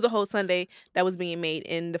 so it was a whole sundae that was being made,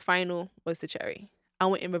 and the final was the cherry. I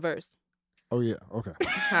went in reverse. Oh, yeah. Okay.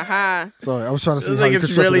 Haha. Sorry, I was trying to It's see how like you if you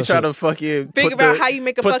constructed really that try shit. to fucking Figure out how you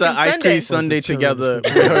make a put fucking the ice cream sundae. sundae together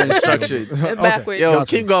with her instructions. Okay. Backwards. Yo, Gotcha.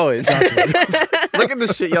 keep going. Gotcha. Look at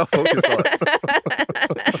the shit y'all focus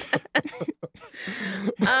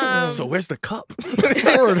on. So where's the cup?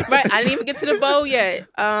 Word. Right, I didn't even get to the bowl yet.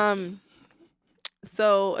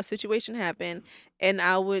 So a situation happened, and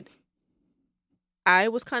I was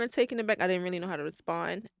kind of taken aback. I didn't really know how to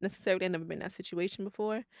respond necessarily. I'd never been in that situation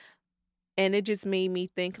before, and it just made me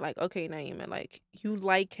think like, okay, Naima, like, you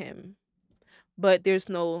like him, but there's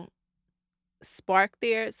no spark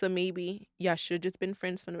there. So maybe y'all should just been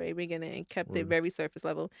friends from the very beginning and kept it Word. very surface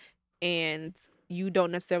level, and you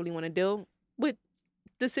don't necessarily want to deal with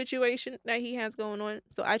the situation that he has going on.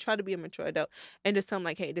 So I try to be a mature adult and just tell him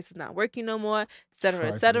like, hey, this is not working no more, et cetera, Try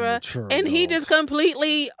et to be cetera. mature And he adult. just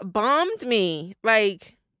completely bombed me.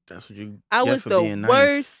 Like, That's what you I get was for the being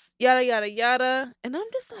worst, yada, yada, yada. And I'm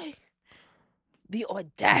just like, the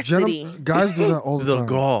audacity. Guys do that all the The time.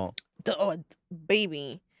 gall.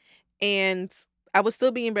 Baby. And I was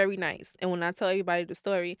still being very nice. And when I tell everybody the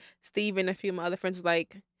story, Steve and a few of my other friends was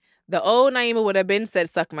like, the old Naima would have been said,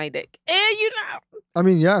 suck my dick. And I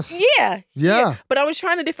mean, yes. yeah. But I was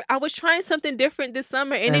trying something different this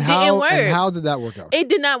summer, and it how, didn't work. And how did that work out? It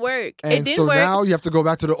did not work. It And didn't so work. now you have to go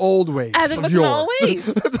back to the old ways. I have to go of to the yore. old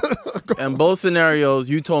ways. In both scenarios,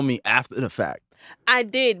 you told me after the fact. I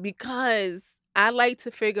did, because I like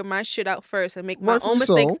to figure my shit out first and make my own Rightfully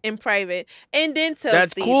mistakes so. in private, and then tell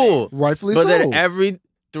That's Steven. cool. Rightfully But so. then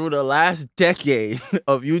through the last decade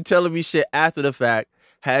of you telling me shit after the fact,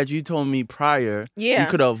 had you told me prior, Yeah. you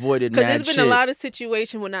could have avoided Because mad there's been shit. a lot of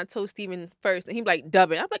situations when I told Steven first, and he'd be like,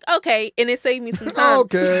 dub it. I'm like, okay. And it saved me some time.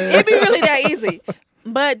 Okay. It'd be really that easy.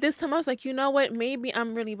 But this time I was like, you know what? Maybe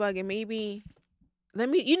I'm really bugging. Maybe let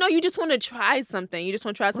me, you just want to try something. You just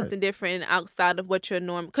want to try something different outside of what your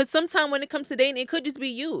norm. Because sometimes when it comes to dating, it could just be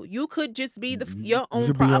you. You could just be your own You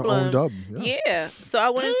could problem. be your own dub. Yeah. So I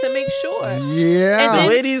wanted to make sure. Yeah. And then-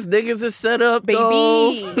 Ladies, niggas is set up, Baby.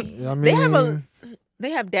 though. Yeah, I mean, They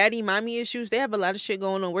have daddy, mommy issues. They have a lot of shit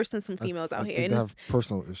going on, worse than some females out I here. think And they it's, have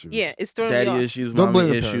personal issues. yeah, it's throwing me Daddy off. issues, Don't blame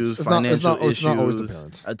mommy the parents. issues, It's not- it's financial not- it's not always the issues,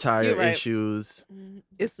 parents. attire You're right. issues.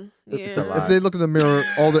 It's If a lot. they look in the mirror,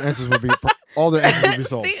 all the answers would be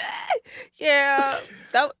solved. Yeah.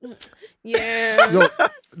 Yeah. Yo,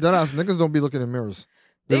 that ass niggas don't be looking in mirrors.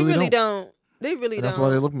 They really don't. They really And don't. that's why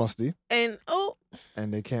they look musty, And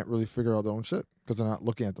and they can't really figure out their own shit because they're not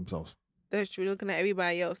looking at themselves. that's true. Looking at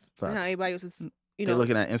everybody else. And how Facts. everybody else is, They're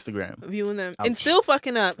looking at Instagram. viewing them. And Ouch. still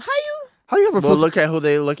fucking up. How you have a Well, filter? look at who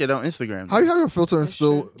they look at on Instagram. How you have a filter and That's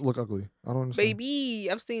still true. look ugly? I don't understand. Baby,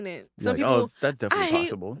 I've seen it. Some Yikes. people Oh, that's definitely I hate-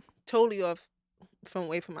 possible. totally off from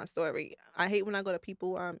away from my story. I hate when I go to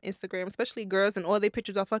people Instagram, especially girls, and all their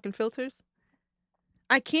pictures are fucking filters.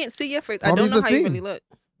 I can't see your face. Probably I it's don't know a how you theme. really look.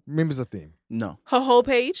 Maybe it's a theme. No, Her whole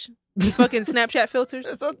page, fucking Snapchat filters.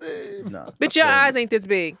 It's a theme. no. But your Yeah. eyes ain't this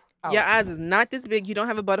big. Your Ouch. eyes is not this big. You don't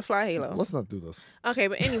have a butterfly halo. Let's not do this. Okay,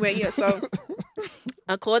 but anyway, yeah. So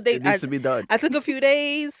I called. It needs to be done. I took a few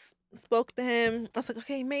days, spoke to him. I was like,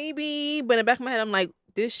 okay, maybe. But in the back of my head, I'm like,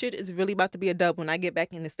 this shit is really about to be a dub when I get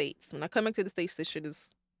back in the States. When I come back to the States, this shit is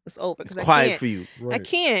it's over. It's 'Cause I quiet can't. for you. Right. I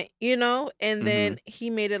can't, And then he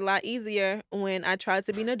made it a lot easier when I tried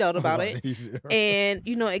to be an adult about A lot it. easier. And,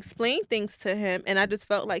 explain things to him. And I just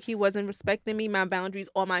felt like he wasn't respecting me, my boundaries,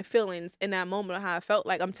 or my feelings in that moment of how I felt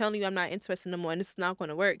like, I'm telling you, I'm not interested no more, and this is not going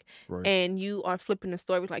to work. Right. And you are flipping the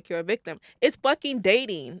story like you're a victim. It's fucking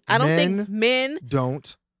dating. I don't think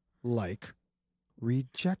don't like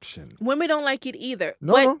rejection. women don't like it either.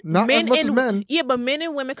 No, but no, not as much as men. Yeah, but men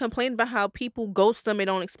and women complain about how people ghost them and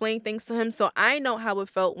don't explain things to him. So I know how it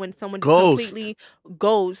felt when someone just Ghost. completely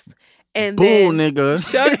ghost and Boo, then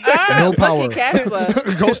nigga. shut up, No fucking power.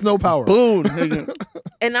 Casper. Ghost, no power. Boo, nigga.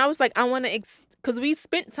 And I was like, I want to, because we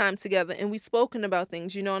spent time together and we spoken about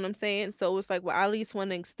things, you know what I'm saying? So it's like, well, I at least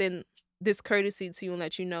want to extend this courtesy to you and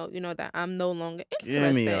let you know, that I'm no longer interested.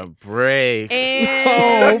 Give me a break. Oh,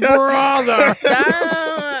 And brother.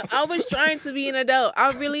 Stop. I was trying to be an adult.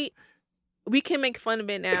 We can make fun of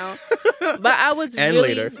it now, but I was And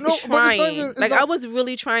really later. No, but it's not trying. even- it's I not- was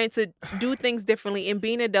really trying to do things differently and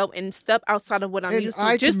be an adult and step outside of what I'm And used to,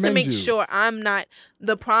 I just to commend make you. sure I'm not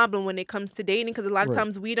the problem when it comes to dating. Because a lot of Right.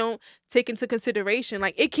 times we don't take into consideration,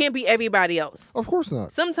 like, it can't be everybody else. Of course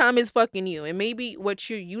not. Sometimes it's fucking you, and maybe what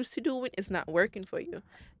you're used to doing is not working for you.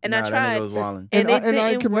 And I Nah, tried. That nigga was wildin'. And I, it and I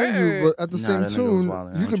didn't commend you, work. but at the Nah, same that nigga was tune, wildin'.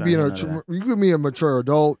 I you ain't could trying be to hear none of you could be a mature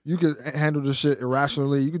adult. You could handle this shit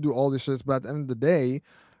irrationally. You could do all this shit, but at the end of the day,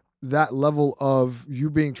 that level of you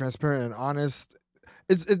being transparent and honest,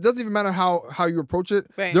 it doesn't even matter how you approach it.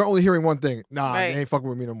 Right. They're only hearing one thing. Nah, Right. they ain't fucking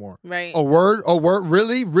with me no more. Right. A word,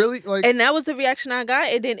 really, like. And that was the reaction I got.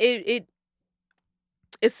 And then it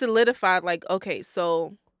solidified, like, okay,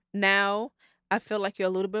 so now I feel like you're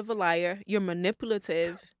a little bit of a liar. You're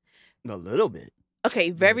manipulative. A little bit. Okay,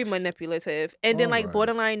 very Yikes. manipulative. And then like Alright.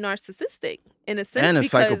 borderline narcissistic in a sense. And a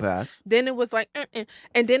because psychopath. then it was like,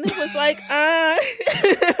 and then it was like,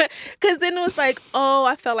 because then it was like, oh,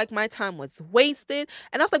 I felt like my time was wasted.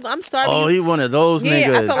 And I was like, well, I'm sorry. Oh, he one of those yeah,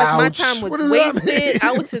 niggas. I felt like my Ouch. time What was does that wasted. I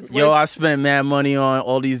mean? was his worst. Yo, I spent mad money on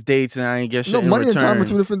all these dates and I ain't get shit no, in money return. and time are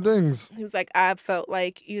two different things. He was like, I felt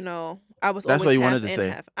like, I was That's always what you half wanted to in, say.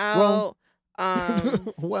 half out. Well.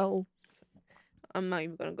 Well, I'm not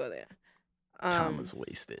even gonna go there. Time was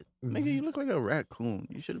wasted. Mhm. Nigga, you look like a raccoon.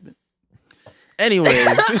 You should have been. Anyways,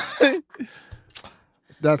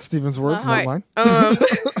 that's Steven's words, not heart. mine.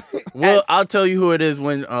 well, I'll tell you who it is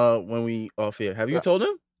when we off here. Have you told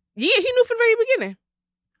him? Yeah, he knew from the very beginning.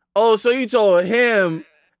 Oh, so you told him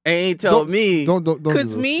and ain't told me. Don't do Because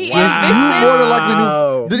this. me You and Vixen. more than likely knew.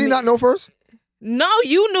 Wow. Did he not know first? No,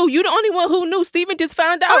 you knew. You the only one who knew. Steven just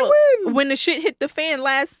found out I win. when the shit hit the fan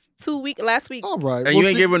last week. All right. And Well, you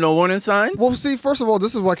ain't see- giving no warning signs? Well, see, first of all,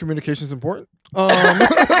 this is why communication is important. You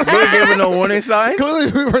ain't giving no warning signs?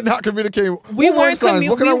 Clearly, we were not communicating. We What warning weren't. signs?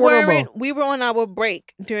 What can I warn about? We were on our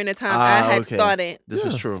break during the time Ah, I had okay. started This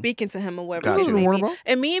is Yeah. true. speaking to him or whatever. Gotcha. the case Nothing to may warn be. about.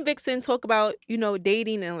 And me and Vixen talk about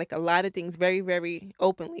dating and like a lot of things very, very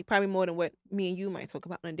openly. Probably more than what me and you might talk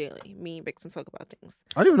about on a daily. Me and Vixen talk about things.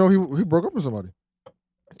 I didn't even know he broke up with somebody.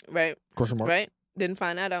 Right. Question mark. Right. Didn't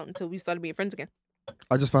find that out until we started being friends again.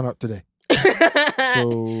 I just found out today.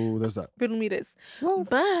 So there's that. Riddle me this. Well,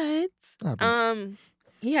 But happens.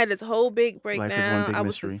 he had this whole big Life is one breakdown. big I was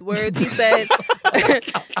mystery. his words. He said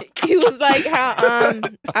he was like how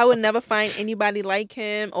I would never find anybody like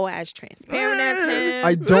him or as transparent as him.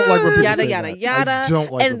 I don't like when people Yada say yada that. yada. I don't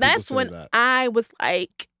like when And that's people say when that. I was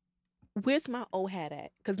like, where's my old hat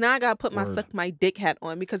at? Because now I gotta put my Word. suck my dick hat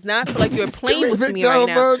on because now I feel like you're Can playing we with make me that right a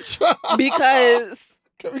now. merch? Because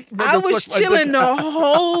Can we make I a was suck my dick chilling the hat?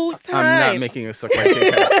 whole time. I'm not making a suck my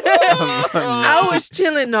dick hat. I was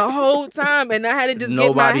chilling the whole time, and I had to just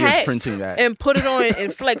Nobody get my is hat printing that. and put it on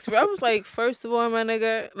and flex. I was like, first of all, my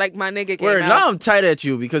nigga, like my nigga came Word, out. now I'm tight at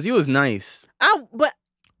you because you was nice. But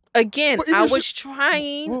again, But even I if was she-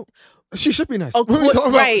 trying. Well, she should be nice. Of What are we course, talking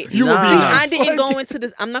about? right. You would be Nah. See, nice. I didn't Like, go into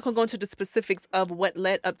this. I'm not gonna go into the specifics of what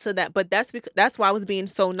led up to that, but that's because that's why I was being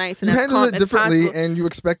so nice and You as handled calm it as differently, possible. and you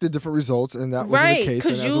expected different results, and that wasn't Right, the case.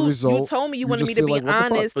 And because as a result, you told me you wanted just me to feel be like, what the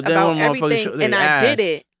fuck? honest But then about when motherfuckers everything, show their and I ass, did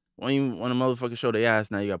it. When a motherfucker show their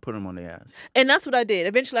ass, now you got to put them on their ass. And that's what I did.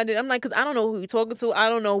 Eventually, I did. I'm like, because I don't know who you're talking to. I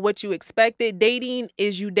don't know what you expected. Dating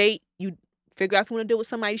is you date, you figure out if you want to deal with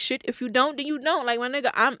somebody's shit. If you don't, then you don't. Like, my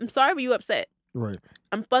nigga, I'm sorry you upset. Right.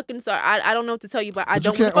 I'm fucking sorry. I don't know what to tell you, but I But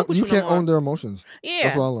don't want to fuck with you you can't no more. own their emotions. Yeah.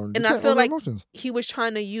 That's what I learned. And you I can't feel own their like emotions. he was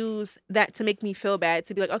trying to use that to make me feel bad,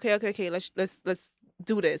 to be like, okay, let's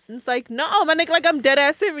do this. And it's like, no, my nigga, like I'm dead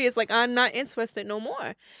ass serious. Like I'm not interested no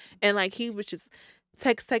more. And like he was just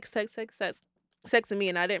texting me,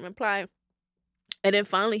 and I didn't reply. And then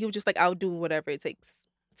finally he was just like, I'll do whatever it takes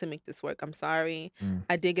to make this work. I'm sorry.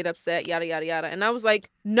 I did get upset, yada yada yada. And I was like,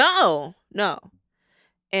 no.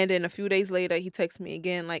 And then a few days later, he texted me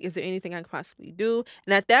again, like, is there anything I could possibly do?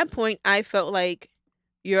 And at that point, I felt like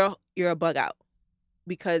you're a bug out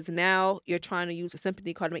because now you're trying to use a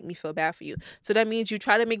sympathy card to make me feel bad for you. So that means you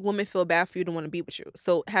try to make women feel bad for you to want to be with you.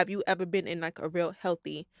 So have you ever been in like a real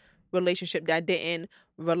healthy relationship that didn't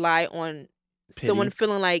rely on someone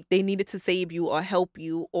feeling like they needed to save you or help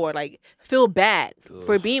you or like feel bad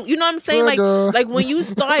for being, you know what I'm saying? Trigger. Like when you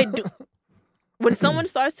start, when someone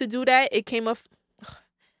starts to do that, it came off.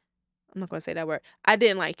 I'm not gonna say that word. I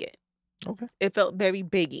didn't like it. Okay. It felt very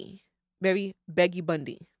very Beggy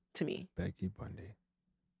Bundy to me. Becky Bundy.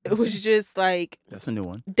 It was just like That's a new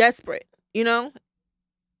one. desperate, you know?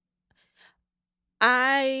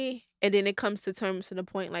 And then it comes to terms to the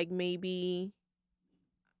point like maybe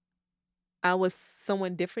I was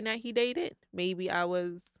someone different that he dated. Maybe I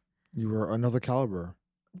was, You were another caliber.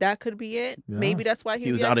 that could be it. Yeah. Maybe that's why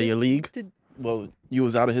He was out of your league. Well, you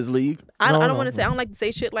was out of his league. I No, don't no, want to say, no. I don't like to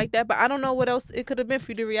say shit like that, but I don't know what else it could have been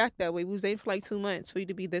for you to react that way. We was dating for like 2 months for you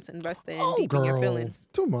to be this invested and deep in your feelings.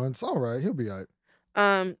 2 months. All right. He'll be all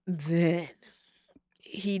right. Then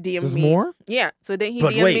he DM'd There's me. more? Yeah. So then he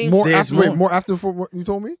But DM'd wait, me. More There's after, more. Wait, more after for what you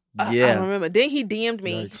told me? I Yeah. don't remember. Then he DM'd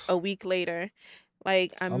me Yikes. a week later.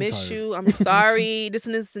 Like, I I'm miss tired. you. I'm sorry. This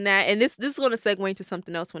and this and that. And this is going to segue into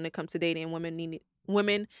something else when it comes to dating.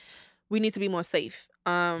 Women, we need to be more safe.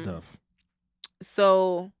 Duff.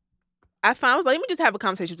 So I was like, let me just have a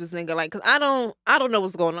conversation with this nigga, like, cause I don't know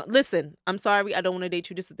what's going on. Listen, I'm sorry, I don't want to date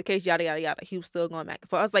you. This is the case, yada yada yada. He was still going back and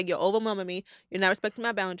forth. I was like, you're overwhelming me. You're not respecting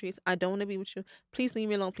my boundaries. I don't want to be with you. Please leave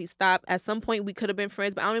me alone. Please stop. At some point, we could have been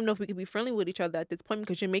friends, but I don't even know if we could be friendly with each other at this point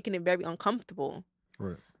because you're making it very uncomfortable.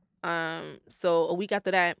 Right. So a week after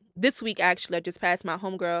that, this week actually, I just passed my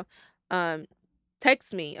homegirl,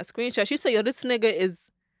 text me a screenshot. She said, yo, this nigga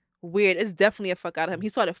is weird. It's definitely a fuck out of him. He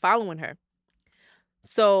started following her.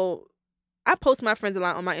 So I post my friends a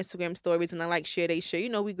lot on my Instagram stories and I like share they shit. You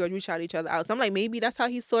know, we shout each other out. So I'm like, maybe that's how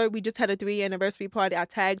he saw it. We just had a 3-year anniversary party. I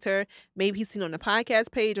tagged her. Maybe he's seen on the podcast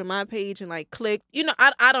page or my page and like clicked. You know,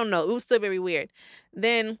 I don't know. It was still very weird.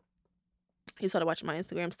 Then he started watching my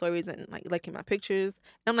Instagram stories and like liking my pictures.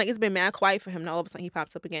 And I'm like, it's been mad quiet for him. Now all of a sudden he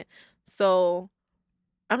pops up again. So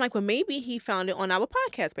I'm like, well, maybe he found it on our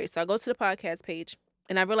podcast page. So I go to the podcast page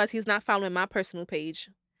and I realize he's not following my personal page.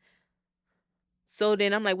 So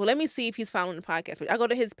then I'm like, well, let me see if he's following the podcast page. I go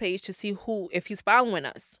to his page to see if he's following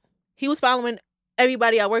us. He was following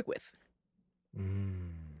everybody I work with.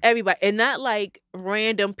 Everybody. And not like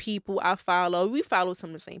random people I follow. We follow some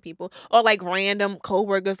of the same people. Or like random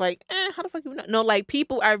coworkers like, how the fuck you know? No, like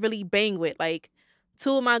people I really bang with. Like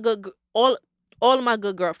all of my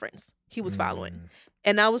good girlfriends he was following.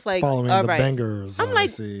 And I was like, Following all the right. bangers. I'm I like,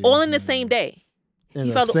 see. all in the same day. In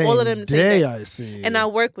he the followed all of them same the same day. I see. And I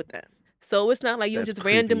work with them. So it's not like you That's just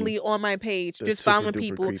creepy. randomly on my page, That's just super following duper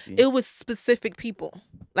people. creepy. It was specific people.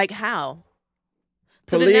 Like how?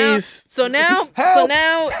 Police. So now Help! I'm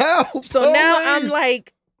Police!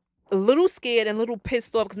 like, a little scared and a little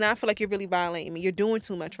pissed off because now I feel like you're really violating me. You're doing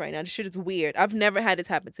too much right now. This shit is weird. I've never had this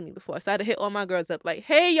happen to me before. So I had to hit all my girls up like,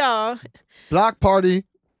 hey, y'all. Block party.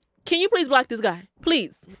 Can you please block this guy?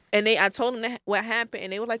 Please. And I told them what happened.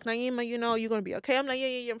 And they were like, Naima, you're going to be okay. I'm like,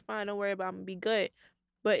 yeah, I'm fine. Don't worry about it. I'm going to be good.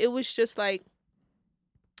 But it was just like,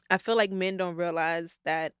 I feel like men don't realize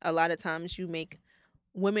that a lot of times you make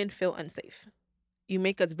women feel unsafe. You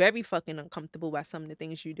make us very fucking uncomfortable by some of the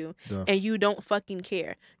things you do. Yeah. And you don't fucking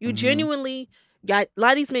care. You genuinely, a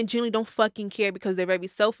lot of these men genuinely don't fucking care because they're very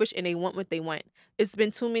selfish and they want what they want. It's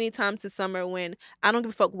been too many times this summer when I don't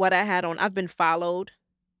give a fuck what I had on. I've been followed,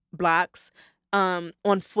 blocks, on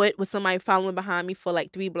foot with somebody following behind me for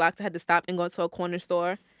like 3 blocks. I had to stop and go to a corner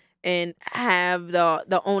store and have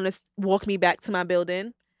the owners walk me back to my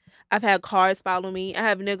building. I've had cars follow me. I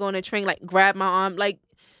have a nigga on a train like grab my arm. Like,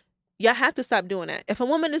 y'all have to stop doing that. If a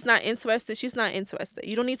woman is not interested, she's not interested.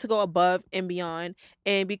 You don't need to go above and beyond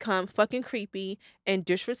and become fucking creepy and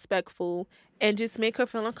disrespectful and just make her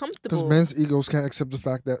feel uncomfortable. Because men's egos can't accept the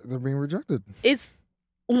fact that they're being rejected. It's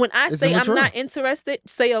when I It's say immature. I'm not interested,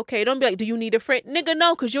 say okay. Don't be like, do you need a friend? Nigga,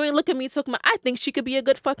 no, because you ain't look at me talking about, I think she could be a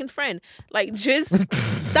good fucking friend. Like, just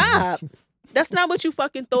stop. That's not what you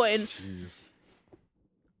fucking thought. And Jeez.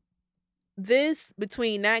 this,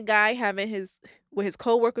 between that guy having with his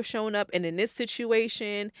coworker showing up and in this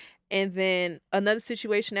situation, and then another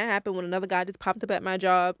situation that happened when another guy just popped up at my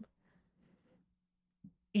job,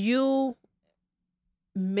 you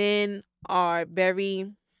men are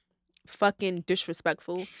very fucking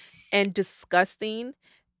disrespectful and disgusting,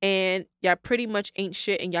 and y'all pretty much ain't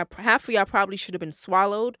shit, and half of y'all probably should have been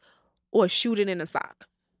swallowed or shooting in a sock.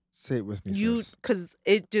 Say it with me, sis. Because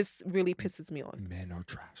it just really pisses me off. Men are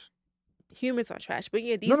trash. Humans are trash, but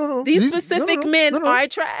yeah, No. these specific men are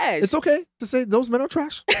trash. It's okay to say those men are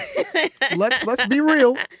trash. Let's be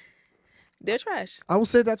real. They're trash. I will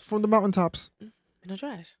say that from the mountaintops. They're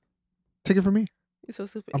trash. Take it from me. You're so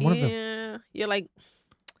stupid. I'm one of them. Yeah, you're like.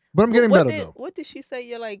 But I'm getting better though. What did she say?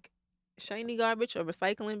 You're like shiny garbage or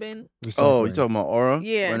recycling bin? Oh, you Recycling. talking about Aura?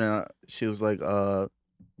 Yeah. When she was like,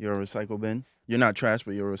 you're a recycle bin. You're not trash,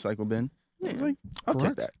 but you're a recycle bin. I was Yeah. like, I'll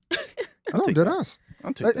take Correct. that. No, take dead that. ass.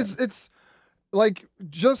 I'll take that. It's like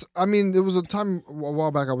just. I mean, there was a time a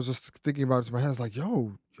while back. I was just thinking about it in my head. It's like,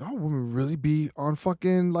 yo, y'all women really be on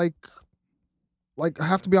fucking like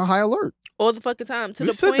have to be on high alert. All the fucking time to We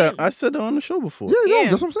the said point. that. I said that on the show before. Yeah, no, Yeah.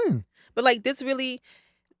 that's what I'm saying. But like this really,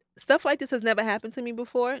 stuff like this has never happened to me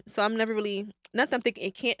before. So I'm never really, not that I'm thinking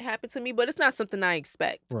it can't happen to me, but it's not something I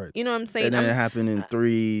expect. Right. You know what I'm saying? And then it happened in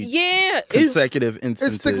 3 Yeah. consecutive It's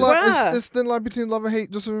instances. thick line. Bruh. It's thin line between love and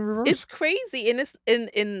hate, just in reverse. It's crazy. And it's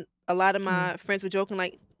in a lot of my friends were joking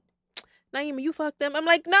like, Naima, you fucked them. I'm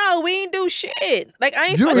like, no, we ain't do shit. Like I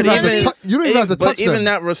ain't You don't fucking even have them. to you don't even have to but touch even them.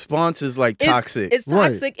 that response is like toxic. It's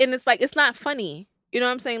Right. toxic and it's like it's not funny. You know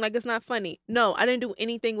what I'm saying? Like it's not funny. No, I didn't do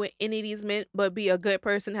anything with any of these men, but be a good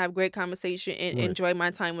person, have great conversation, and Right. enjoy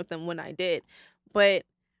my time with them when I did. But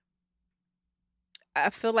I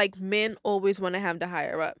feel like men always want to have the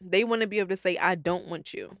higher up. They want to be able to say, I don't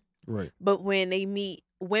want you. Right. But when they meet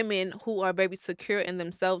women who are very secure in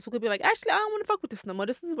themselves, who could be like, actually, I don't want to fuck with this no more.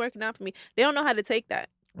 This is working out for me. They don't know how to take that.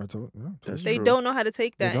 Right. So, yeah, That's They true. don't know how to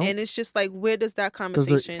take They that. don't. And it's just like, where does that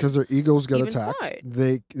conversation? because their egos get even attacked. start?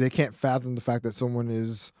 They can't fathom the fact that someone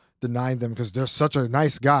is denying them because they're such a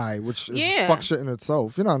nice guy, which is Yeah. fuck shit in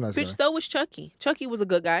itself. You're not a nice Bitch, guy. so was Chucky. Chucky was a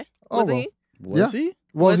good guy. Oh, Wasn't well. he? Was he?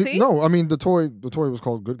 Well, Was he? no, I mean the toy was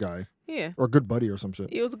called Good Guy Yeah. or Good Buddy or some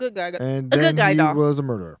shit, He was a good guy. and a then good guy, he dog. was a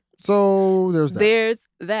murderer. So there's that. There's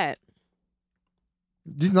that.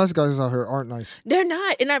 These nice guys out here aren't nice. They're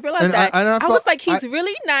not. And I realized And that. I I, felt- was like, he's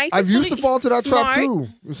really nice. I've He's used to really fall into that trap smart.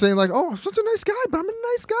 too, saying like, "Oh, I'm such a nice guy, but I'm a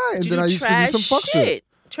nice guy," and You then do I used to do trash some fuck shit.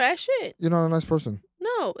 Trash shit. You're not a nice person.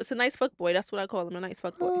 No, it's a nice fuck boy. That's what I call him, a nice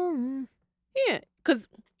fuck boy. Oh, Yeah. Because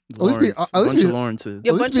At least be- Lawrence. at least Bunch be- of Lawrences. Yeah,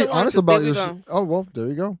 At least bunch be of honest Lawrences, about there your we shit. Oh well, there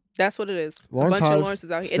you go. that's what it is. Lawrence a bunch Hive, of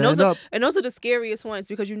Lawrences out here. stand up. And those are the scariest ones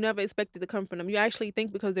because you never expected to come from them. You actually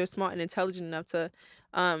think because they're smart and intelligent enough to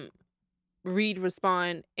read,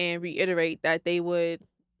 respond, and reiterate that they would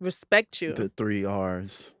respect you. The 3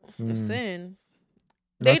 R's. Listen.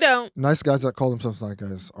 Nice- They don't. Nice guys that call themselves nice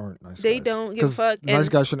guys aren't nice They guys. don't give a 'Cause fuck, Nice and-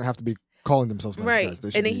 guys shouldn't have to be calling themselves nice Right. guys. They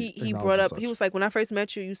And should then be he acknowledged brought as up, he such. was like, when I first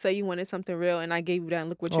met you, you say you wanted something real, and I gave you that, and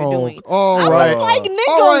look what you're Oh, doing. all I right. was like, nigga,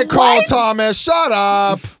 All right, Carl what? Thomas, shut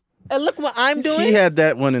up. And look what I'm doing. He had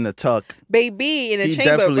that one in the tuck. Baby, in the He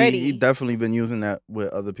chamber definitely ready. been using that with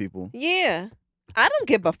other people. Yeah. I don't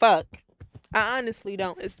give a fuck. I honestly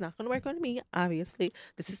don't. It's not going to work on me, obviously.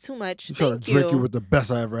 This is too much. You try to Thank drink you with the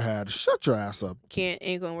best I ever had. Shut your ass up. Ain't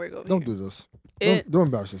going to work over Don't here. do this. It- Don't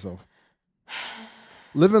embarrass yourself.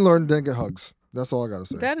 Live and learn, then get hugs. That's all I gotta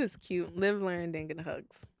say. That is cute. Live, learn, then get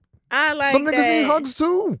hugs. I like Some niggas that. need hugs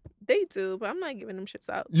too. They do, but I'm not giving them shits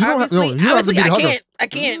out. You don't have- no, you don't have to be the hugger. I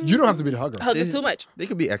can't. You don't have to be the hugger. Hug is too much. They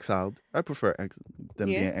could be exiled. I prefer them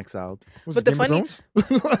Yeah. being exiled. Was But it the Game of Thrones?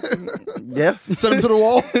 Yeah. Send him to the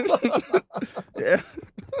wall. Yeah.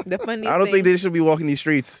 The funniest I don't thing, think they should be walking these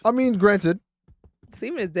streets. I mean, granted.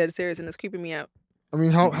 Steven is dead serious and it's creeping me out. I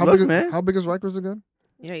mean, how Look, big? man. How big is Rikers again?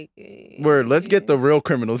 Yeah. Word, let's get the real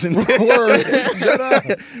criminals in there. Word. Get ass.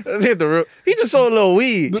 Let's get the real. He just sold a little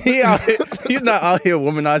weed. He's not out here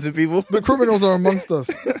womanizing people. The criminals are amongst us.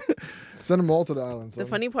 Send them all to the island. The son.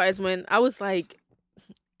 funny part is when I was like,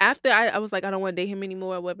 after I was like, I don't want to date him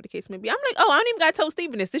anymore, or whatever the case may be. I'm like, oh, I don't even got told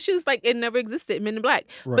Steven this. This shit is like, it never existed, Men in Black.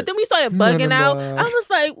 Right. But then we started Men bugging in out. Black. I was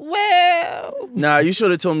like, well, Nah, you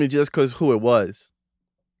should have told me just because who it was.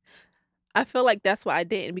 I feel like that's why I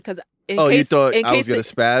didn't because in Oh, case, you thought in I was case gonna it,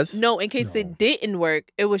 spaz? no, in case No. it didn't work,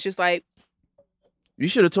 it was just like, You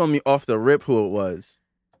should have told me off the rip who it was,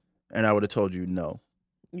 and I would have told you no.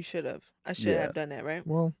 you should have. I should Yeah. have done that, right?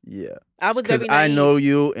 Well, Yeah, I was because very I naive. know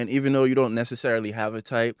you, and even though you don't necessarily have a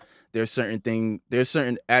type, there's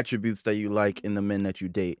certain attributes that you like in the men that you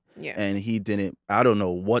date, Yeah. and he didn't. I don't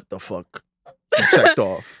know what the fuck he checked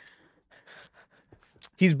off.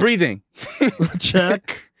 He's breathing.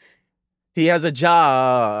 check. He has a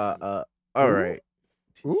job. All Ooh. right.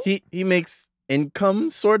 Ooh. He makes income,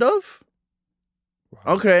 sort of.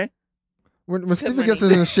 Wow. Okay. When Steven money. gets in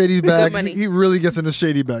the shady bag, money. he really gets in the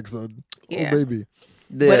shady bag, son. Yeah. Oh, baby.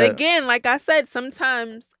 But Yeah. again, like I said,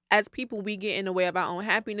 sometimes as people, we get in the way of our own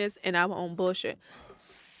happiness and our own bullshit.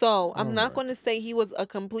 So I'm not Alright. going to say he was a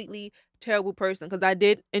completely terrible person because I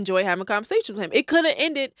did enjoy having conversations with him. It could have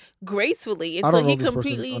ended gracefully I until don't know he this person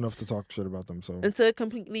completely enough to talk shit about them, so. until it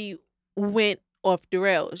completely went off the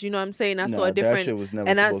rails. You know what I'm saying? I saw a That different shit was never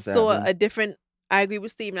and I supposed to saw happen. a different. I agree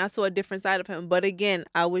with Steven. I saw a different side of him. But again,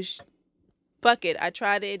 I was fuck it. I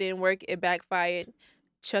tried it. It didn't work. It backfired.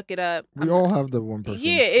 Chuck it up. We all have the one person.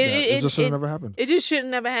 Yeah, it just should have never happened. It just shouldn't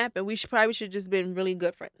never happen. We probably should just been really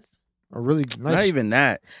good friends. A really nice Not even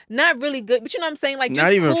that. Not really good, but you know what I'm saying? Like just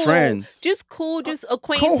Not even cool, friends. Just cool, just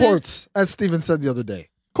acquaintances. cohorts, as Steven said the other day.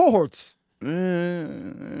 Cohorts.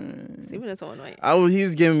 Steven is so annoying.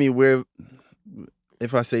 He's giving me weird.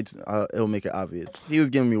 If I say it'll make it obvious. He was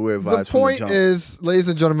giving me weird vibes. The point from the jump. is, ladies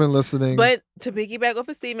and gentlemen listening, But to piggyback off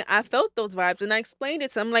of Steven, I felt those vibes and I explained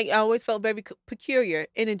it to him. Like I always felt very peculiar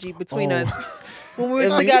energy between Oh. us when we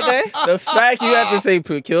And were together. the fact you have to say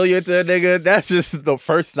peculiar to a nigga, that's just the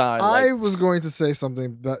first sign. I Like, was going to say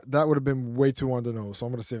something that would have been way too on the nose, so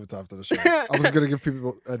I'm going to save it to after the show. I was going to give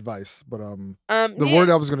people advice, but the Yeah, word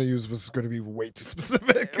I was going to use was going to be way too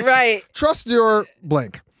specific. right. Trust your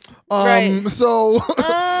blank. Right. So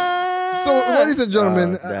ladies and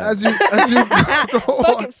gentlemen, as you go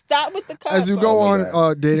Fucking on, stop with the combo. as you go Oh my on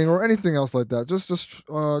God. dating or anything else like that, just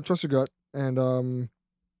trust your gut and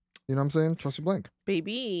you know what I'm saying? Trust your blank.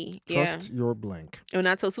 baby. Trust your blank. And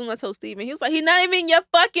I told Steven, he was like, he's not even your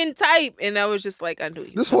fucking type. And I was just like, I knew you.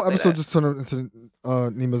 This was whole gonna say episode that. just turned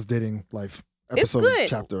into Nima's dating life It's episode good.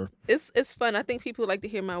 chapter. It's fun. I think people like to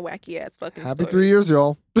hear my wacky ass fucking Happy stories. 3 years,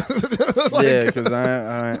 y'all. yeah, because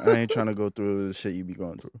I ain't trying to go through the shit you be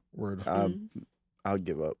going through. Word. Mhm. I'll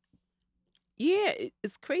give up. Yeah,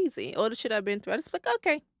 it's crazy. All the shit I've been through. I just like,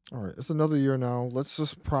 okay. All right, it's another year now. Let's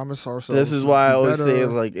just promise ourselves. This is to why be I always say, better.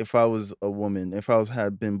 like, if I was a woman, if I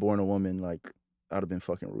had been born a woman, like, I'd have been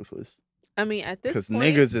fucking ruthless. I mean, at this Because point,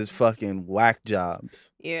 niggas is fucking whack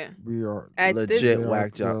jobs. yeah. we are. At Legit this, Yeah,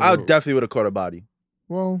 whack jobs. the- I definitely would have caught a body.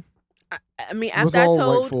 Well, I mean, it was after I all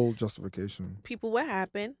told rightful justification. people what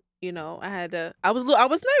happened, you know, I was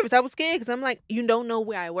nervous. I was scared because I'm like, you don't know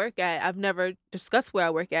where I work at. I've never discussed where I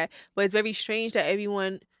work at, but it's very strange that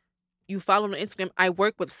everyone you follow on Instagram I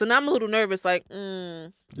work with. So now I'm a little nervous, like, Yeah.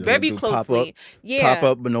 very Do pop-up- closely. Yeah, Pop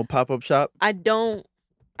up, but no pop up shop. I didn't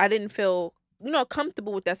feel,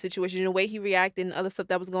 comfortable with that situation. The way he reacted and other stuff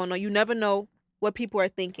that was going on. You never know what people are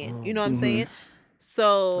thinking. You know what I'm Mhm. saying?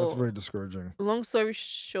 So That's very discouraging. long story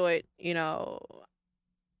short, You gonna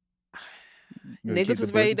keep niggas it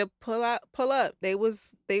was ready pushing? to pull up. They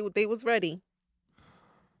was ready.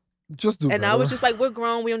 Just do And better. I was just like, we're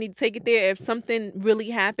grown. We don't need to take it there. If something really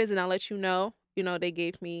happens and I'll let you know, they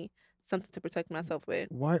gave me something to protect myself with.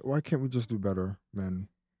 why can't we just do better, men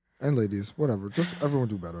and ladies, whatever? Just everyone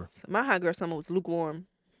do better. So my hot girl summer was lukewarm.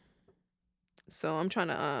 So I'm trying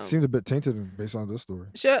to Seemed a bit tainted based on this story.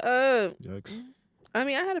 shut up. Yikes. I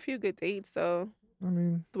mean, I had a few good dates, so I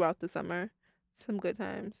mean, throughout the summer. Some good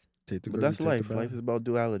times. take the But good, that's you take life. the bad. Life is about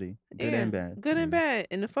duality. Good Yeah, and bad. Good and bad.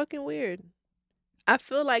 And the fucking weird. I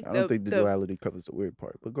feel like I don't think the duality covers the weird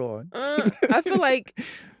part, but go on. I feel like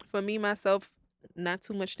for me myself, not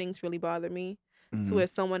too much things really bother me. To where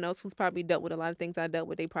someone else who's probably dealt with a lot of things I dealt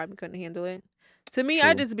with, they probably couldn't handle it. To me,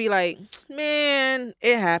 I just be like, man,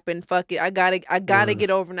 it happened. Fuck it. I gotta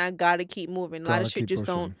get over and I gotta keep moving. A lot of shit just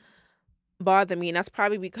don't bother me. And that's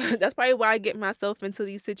probably why I get myself into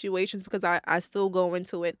these situations, because I still go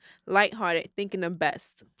into it lighthearted, thinking the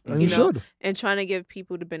best. And you should. And trying to give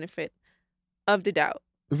people the benefit of the doubt.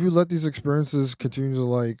 If you let these experiences continue to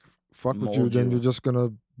like fuck with you, then you're just gonna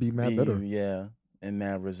be mad better. Yeah. And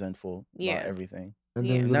mad resentful about everything. And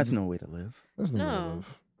then that's no way to live. That's no way to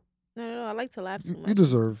live. No, I like to laugh too much. You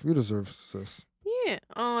deserve, sis. Yeah.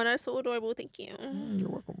 Oh, that's so adorable. Thank you. You're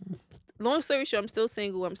welcome. Long story short, I'm still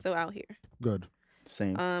single. I'm still out here. Good.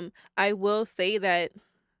 Same. I will say that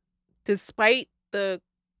despite the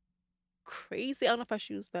crazy, I don't know if I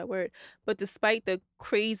should use that word, but despite the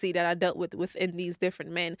crazy that I dealt with within these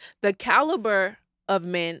different men, the caliber of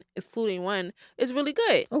men, excluding one, is really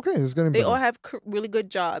good. Okay, it's getting better. They all have really good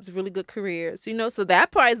jobs, really good careers, so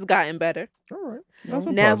that part has gotten better. All right.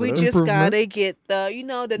 Now we just gotta get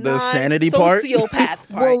the sanity part. Sociopath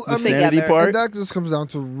part. Well, the sanity part. And that just comes down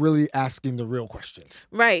to really asking the real questions.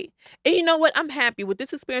 Right. And you know what? I'm happy with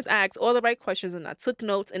this experience. I asked all the right questions and I took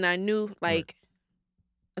notes and I knew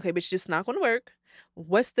okay, bitch, just not gonna work.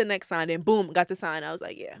 What's the next sign? And boom, got the sign. I was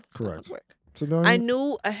like, yeah, correct. Work. So now I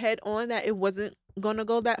knew ahead on that it wasn't gonna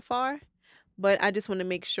go that far, but I just want to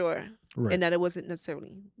make sure and that it wasn't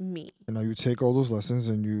necessarily me. And now you take all those lessons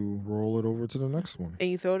and you roll it over to the next one. And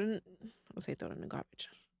you throw it in the garbage.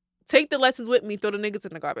 Take the lessons with me, throw the niggas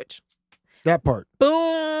in the garbage. That part.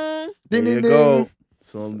 Boom. Ding, there ding, you go.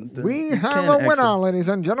 So we have a winner, ladies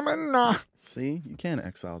and gentlemen. See, you can't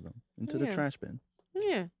exile them into the trash bin.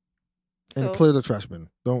 Yeah. And clear the trash bin.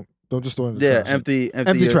 Don't just throw it in the trash. Empty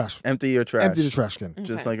trash. Empty your trash. Empty the trash can.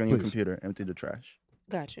 Just like on your computer. Empty the trash.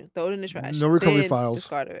 Got you. Throw it in the trash. No recovery files.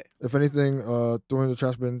 Discard it. If anything, throw it in the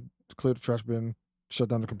trash bin, clear the trash bin, shut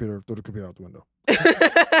down the computer, throw the computer out the window.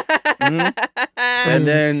 And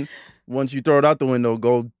then once you throw it out the window,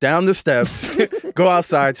 go down the steps, go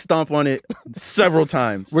outside, stomp on it several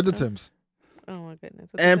times. With the Timbs. Oh my goodness.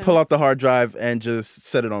 And pull out the hard drive and just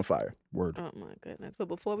set it on fire. Word. Oh my goodness. But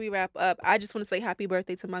before we wrap up, I just want to say happy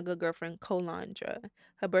birthday to my good girlfriend, Colandra.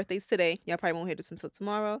 Her birthday's today. Y'all probably won't hear this until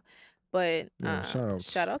tomorrow. But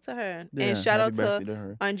shout out to her. Yeah, and shout out to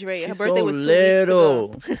her. Andrea. She's Her birthday so was 2 little.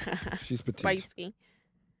 weeks ago. She's petite. Spicy.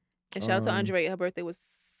 And shout out to Andrea. Her birthday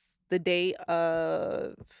was the day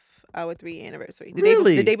of our 3-year anniversary.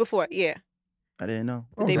 The day before. Yeah. I didn't know.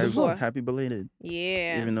 The day before. Happy belated.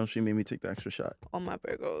 Yeah. Even though she made me take the extra shot. All my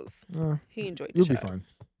Virgos. He enjoyed the You'll shot. be fine.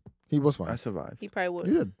 He was fine. I survived. He probably would.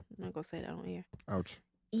 He did. I'm not going to say that on here. Ouch.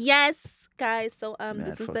 Yes, guys. So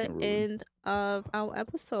this is the rude. end of our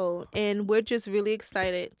episode. And we're just really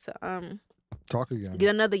excited to talk again. Get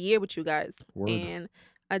another year with you guys. Word. And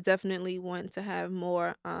I definitely want to have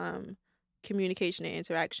more communication and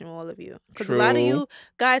interaction with all of you. Because a lot of you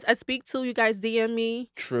guys I speak to, you guys DM me.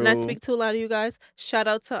 True. And I speak to a lot of you guys. Shout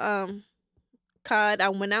out to COD. I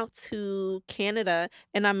went out to Canada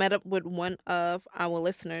and I met up with one of our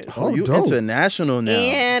listeners. Oh, you dope. International now.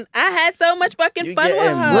 And I had so much fucking You fun with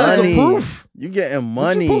getting her. money. Proof? You getting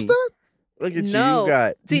money. Did you post that? Look at No. you. You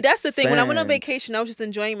got See, that's the thing. When I went on fans. vacation, I was just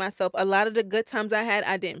enjoying myself. A lot of the good times I had,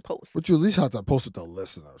 I didn't post. But you at least had to post with the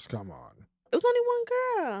listeners. Come on. It was only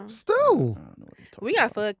one girl. Still. I don't know what he's talking We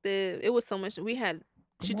got about. fucked. It was so much.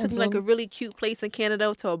 She Come took on, me like a son. really cute place in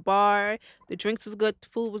Canada to a bar. The drinks was good. The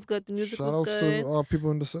food was good. The music Shout was outs good. to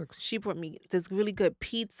people in the six. She brought me this really good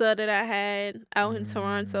pizza that I had out in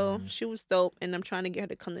Toronto. Mm. She was dope, and I'm trying to get her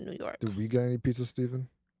to come to New York. Did we get any pizza, Steven?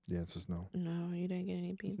 The answer's no. No, you didn't get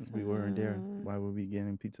any pizza. We weren't there. Why were we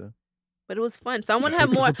getting pizza? But it was fun. So I It's want the to have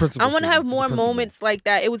prin- more. it's the principle, I want to Steven. have It's the more principle. moments like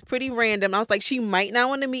that. It was pretty random. I was like, she might not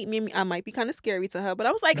want to meet me. I might be kind of scary to her, but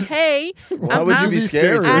I was like, hey, Why I'm- would you I'm- be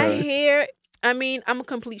scared? I hear. I mean, I'm a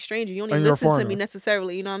complete stranger. You don't even And you're a listen to me foreigner.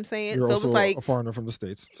 necessarily. You know what I'm saying? You're so it also was like, a foreigner from the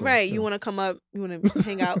States. So, right? yeah. You want to come up? You want to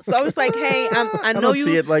hang out? So I was like, hey, I I know don't you.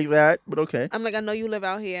 see it like that, but okay. I'm like, I know you live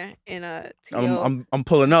out here in TL. I'm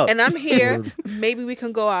pulling up. And I'm here. Word. Maybe we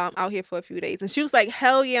can go out here for a few days. And she was like,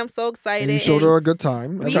 hell yeah, I'm so excited. And you showed And her a good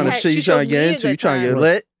time. We I'm trying to had- shit. she You trying showed to get me a into? You good trying to get time.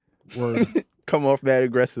 lit? Word. Come off bad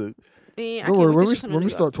aggressive. Man, I Don't can't worry. wait When till we she come to when New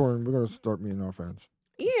we York. start touring, we're gonna start meeting our fans.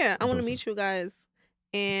 Yeah, I want to person. meet you guys.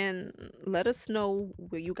 And let us know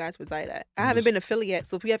where you guys reside at. I And haven't just- been to Philly yet,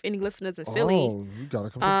 so if we have any listeners in Philly, Oh, you gotta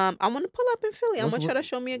come. I want to pull up in Philly. I Let's want you lo- to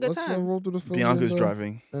show me a good Let's time. roll through the Philly Bianca's and,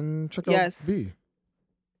 driving. and check Yes. out B.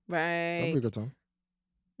 That'll Right. be a good time.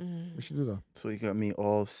 We should do that. So you got me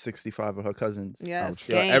all 65 of her cousins. Yes. Ouch.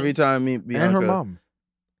 Yo, gang. every time I meet Bianca, And her mom.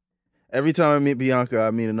 every time I meet Bianca,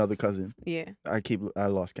 I meet another cousin. Yeah. I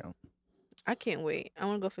lost count. I can't wait. I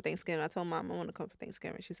want to go for Thanksgiving. I told Mom I want to come for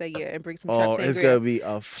Thanksgiving. She said, yeah, and bring some Oh, trap it's sangria. gonna be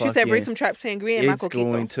a fucking. She said, bring some trap sangria and It's my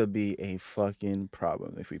going coquito. to be a fucking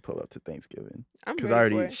problem if we pull up to Thanksgiving. I'm Because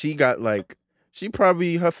ready for it. she got like,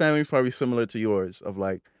 her family's probably similar to yours of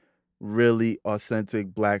like really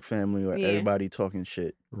authentic black family, like Yeah. everybody talking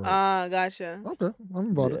shit. Right. Gotcha. Okay,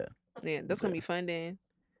 I'm about yeah, it. Yeah, that's going to be fun then.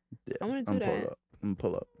 yeah. I wanna do I'm that.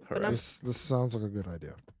 pull up. Her But I'm- ass. This sounds like a good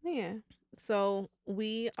idea. Yeah. So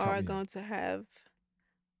we Count are me in. going to have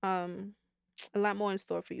a lot more in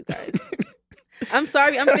store for you guys. I'm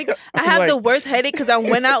sorry. I I'm have the like- worst headache because I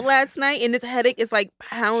went out last night and this headache is like She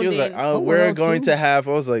pounding. was like, Oh, we're wow, going too. to have.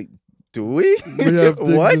 I was like, do we? We have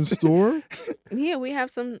things what? in store. Yeah, we have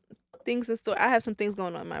some things in store. I have some things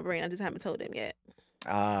going on in my brain. I just haven't told him yet.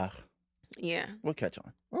 Ah, Yeah. we'll catch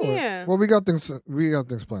on. All right. Yeah. Well, we got things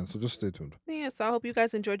planned, so just stay tuned. Yeah. So I hope you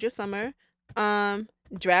guys enjoyed your summer.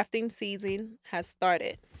 Drafting season has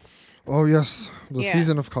started. Oh yes, the Yeah.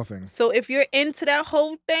 season of cuffing. So if you're into that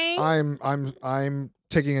whole thing, I'm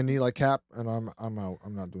taking a knee like Cap, and I'm out.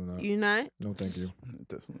 I'm not doing that. you're not. No, thank you.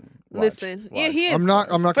 Definitely. Listen. Yeah, Watch. he is. I'm not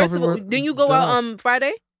First cuffing of all, with. didn't you go out Dennis.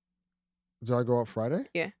 Friday? Did I go out Friday?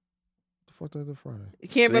 Yeah. The fuck did I do Friday? You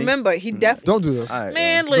can't See? remember. He definitely. Don't do this. All right,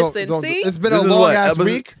 Man, well. listen. Don't see, it's been This a is long what, ass episode-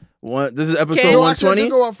 week. This is episode Okay. No, actually, I 120. did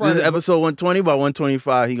go out This Friday. is episode 120. By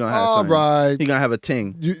 125, he gonna have All something. right. He gonna have a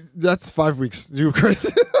ting. That's 5 weeks. You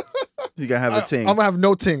crazy? He gonna have a ting. I'm gonna have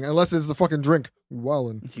no ting unless it's the fucking drink.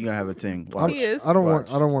 Wildin'. He gonna have a ting. I'm- Watch. He is. I don't Watch.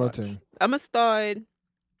 want Watch. a ting. I'm gonna start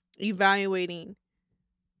evaluating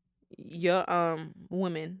your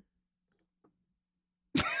women.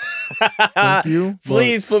 Thank you. but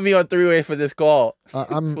Please put me on three-way for this call.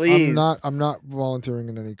 Please. I'm not volunteering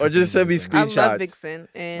in any. Or just send me cuffing I or anything. love Screenshots. Vixen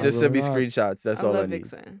and Just send me really not. screenshots. That's I all I love need.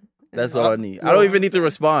 Vixen. That's And all I it's- need. I don't even need to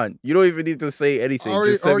respond. You don't even need to say anything. I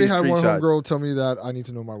already, Just send me had one screenshots. homegirl tell me that I need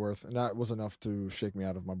to know my worth, and that was enough to shake me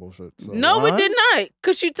out of my bullshit. So. No, What? it did not.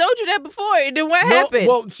 Cause she told you that before. And then what No, happened?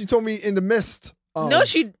 well, she told me in the midst. Of, no,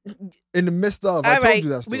 she. in the midst of. I All told right, you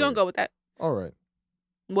that story. we're gonna go with that. All right.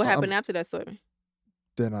 What happened after that story?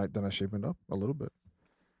 Then I shapen up a little bit,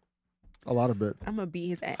 a lot of bit. I'm gonna beat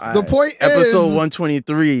his ass. All The right. point Episode is.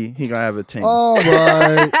 123, he gonna have a ting. All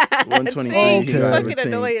right. 123, See, he you got fucking a ting.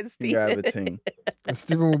 annoying, He gonna have a Steve. ting. And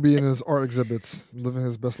Stephen will be in his art exhibits, living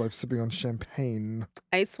his best life, sipping on champagne.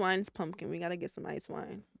 Ice wine's pumpkin. We gotta get some ice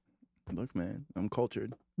wine. Look, man, I'm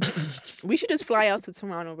cultured. We should just fly out to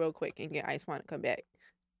Toronto real quick and get ice wine and come back.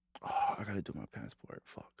 Oh, I gotta do my passport.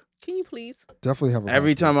 Fuck. Can you please? Definitely have a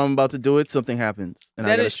Every passport. time I'm about to do it, something happens, and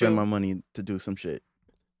I That gotta is spend true. my money to do some shit.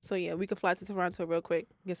 So yeah, we could fly to Toronto real quick,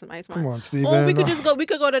 get some ice wine. Come on, Stephen. Or we could just go. We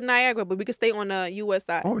could go to Niagara, but we could stay on the U.S.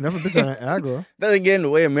 side. Oh, never been to Niagara. Then again, the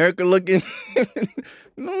way America looking,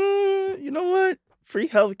 you know what? Free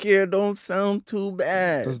healthcare don't sound too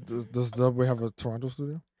bad. Does Dubway have a Toronto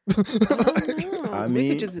studio? I don't know. I we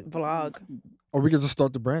mean- could just vlog. Or we could just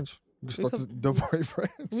start the branch. We could We start the Dubway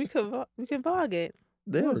branch. We could vlog it.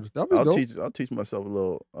 Yeah. Word. That'd be dope. I'll teach myself a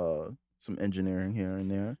little some engineering here and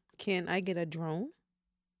there. Can I get a drone?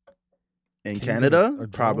 In Can you get Canada, a drone?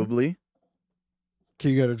 probably.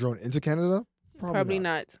 Can you get a drone into Canada? Probably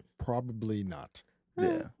not. Probably not. Oh, Yeah.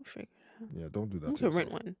 we'll figure it out. Yeah, don't do that. We to could rent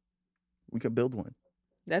yourself. one. We could build one.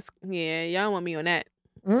 That's y'all want me on that.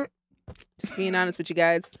 Mm. Just being honest with you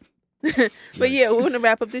guys. But yeah, we're gonna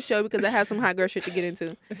wrap up this show because I have some hot girl shit to get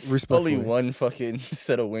into. Respectfully. Only one fucking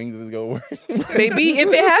set of wings is gonna work. Baby, if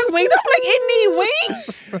it has wings, I'm like, it need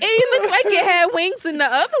wings. It looked like it had wings in the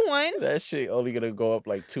other one. That shit only gonna go up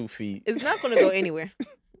like 2 feet. It's not gonna go anywhere.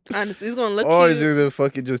 Honestly, it's gonna look Or is cute. it gonna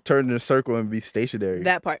fucking just turn in a circle and be stationary?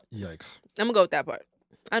 That part. Yikes. I'm gonna go with that part.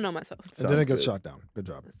 I know myself. And then it Sounds gets good. shot down. Good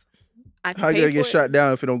job. I can How you pay gonna get for it. shot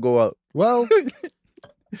down if it don't go up? Well,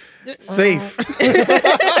 Safe.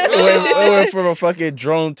 It went from a fucking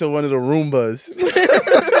drone to one of the Roombas.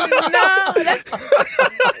 No, that's.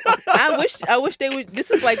 I wish they would. This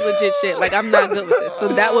is like legit shit. Like I'm not good with this, so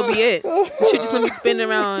that would be it. You should just let me spin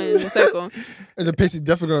around in a circle. and the Pacey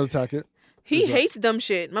definitely gonna attack it. He Good job. hates dumb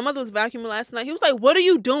shit. My mother was vacuuming last night. He was like, "What are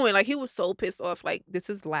you doing?" Like he was so pissed off. Like this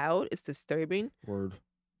is loud. It's disturbing. Word.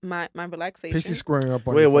 My relaxation. Pacey squaring up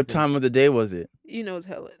on Wait, your what fucking- time of the day was it? You know it's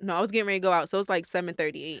hella. No, I was getting ready to go out, so it's like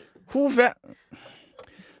 7:38.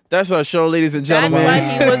 That's our show, ladies and That's gentlemen. why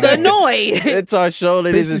he was annoyed. It's our show,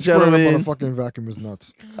 ladies Pacey and squaring up on a gentlemen. fucking vacuum is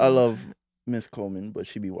nuts. I love Miss Coleman, but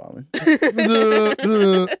she be wildin'.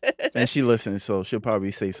 And she listens, so she'll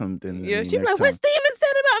probably say something. to Yeah, me she be like, next "What time. Steven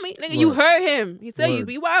said about me?" Nigga, you heard him. He said you Word.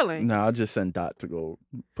 be wilding. Nah, I'll just send Dot to go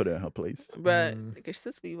put it in her place. But nigga,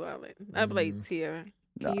 sis be wilding. I'd be like, Tiara, can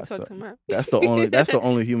Nah, you talk son. to my That's the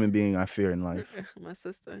only human being I fear in life. my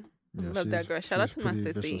sister? Yeah, Love that she's- girl. Shout out she's to my pretty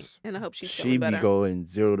sissy. vicious. And I hope she's She feeling be better. going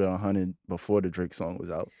 0 to 100 before the Drake song was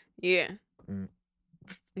out. Yeah. Mm.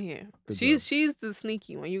 Yeah. Good She's the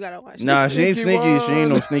sneaky one. You gotta watch. Nah, this. she ain't sneaky. She ain't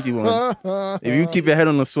no sneaky one. If you keep your head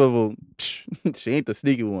on the swivel, she ain't the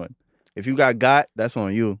sneaky one. If you got, that's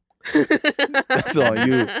on you. That's on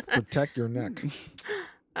you. Protect your neck.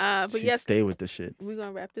 But She yes, stay with the shit. we're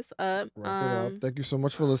gonna wrap this up. Wrap it up. Thank you so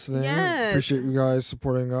much for listening. yes. Appreciate you guys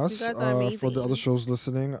supporting us. guys are For the amazing. other shows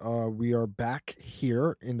listening, we are back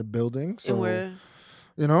here in the building. So And we're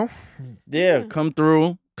you know, Yeah, come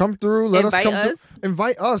through. come through. Let invite us come. us.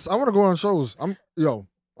 Invite us. I want to go on shows.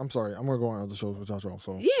 I'm sorry. I'm gonna go on other shows with y'all.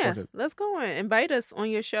 So Yeah, fuck it. let's go on. Invite us on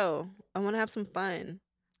your show. I want to have some fun.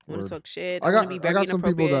 I want Word. to talk shit. I want got to be very some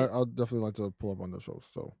people inappropriate. that I'd definitely like to pull up on the shows.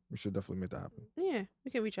 So we should definitely make that happen. Yeah, we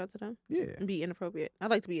can reach out to them Yeah. and be inappropriate. I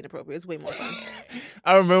like to be inappropriate. It's way more fun.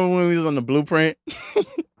 I remember when we was on the Blueprint.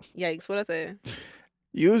 Yikes! What I said?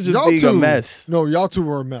 You was just Y'all being a two- mess. No, y'all two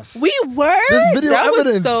were a mess. We were. There's video that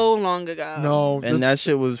evidence. was so long ago. No, And that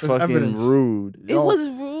shit was there's fucking evidence. rude. it was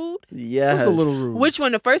rude. Yes. That's a little rude. Which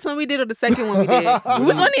one? The first one we did or the second one we did? We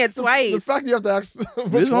was on there twice. The fact you have to ask We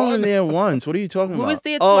which was only one. there once. What are you talking We about? was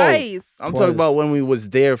there Oh, twice. I'm Twice. talking about when we was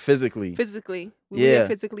there physically. Physically. We were Yeah. there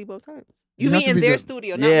physically both times. You You have mean to in be their there.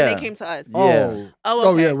 studio, not Yeah. when they came to us. Yeah. Oh. Oh,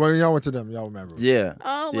 Oh okay. yeah, when y'all went to them, y'all remember. Yeah.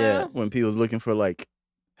 Oh, well. Yeah. When people was looking for like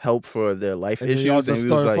help for their life And then y'all issues, and just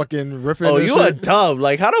we was started like, fucking riffing. "Oh, and you a shit. dub?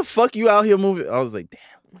 Like, how the fuck you out here moving?" I was like,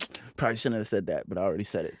 "Damn, probably shouldn't have said that," but I already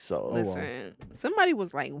said it. So Oh, wow. Listen, somebody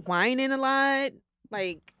was like whining a lot,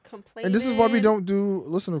 like complaining. And this is why we don't do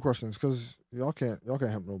listener questions, because y'all can't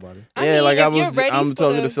help nobody. I yeah, mean, like if I you're was, ready I'm for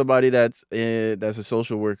talking the- to somebody that's a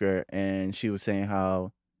social worker, and she was saying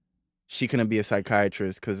how she couldn't be a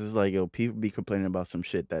psychiatrist because it's like, yo, people be complaining about some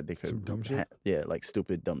shit that they could, Some dumb shit? yeah, like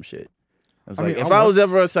stupid dumb shit. I was I like, mean, if I I want- was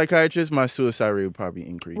ever a psychiatrist, my suicide rate would probably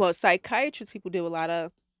increase. Well, psychiatrists people deal with a lot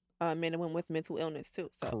of men and women with mental illness too.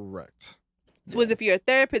 So, Correct. as if you're a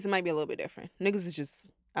therapist, it might be a little bit different. Niggas is just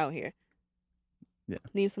out here. Yeah.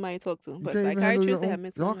 Need somebody to talk to. You But can't even handle your psychiatrists, they have own,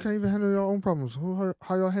 mental y'all illness. can't even handle your own problems.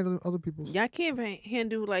 How y'all handle other people's? Y'all can't even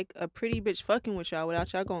handle like a pretty bitch fucking with y'all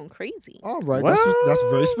without y'all going crazy. All right, Well- that's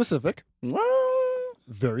very specific. Well,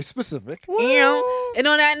 Very specific. You know? And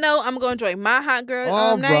on that note, I'm gonna enjoy my hot girl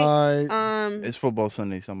All night. right. it's football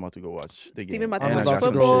Sunday, so I'm about to go watch the Steven game. about to I'm And I watch about got to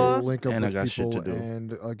some football. go link up And I with got shit people to do.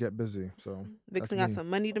 and get busy. So Vixen that's got me. some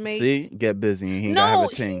money to make. See, get busy. And he ain't no, gotta have a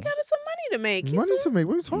he thing. got some money to make. He's money so- to make.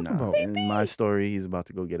 What are you talking Nah, about? in my story, he's about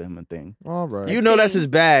to go get him a thing. All right. You know that's his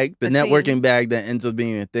bag, the A networking team. bag that ends up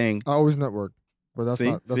being a thing. I always network, but that's See,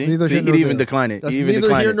 not. That's see, neither see, here nor he'd even there. decline it. That's He'd even neither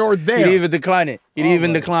decline here it. nor there. He'd even decline it. He'd All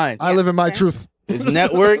even right. decline. I live in my Okay. truth. His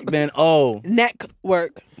network, then neck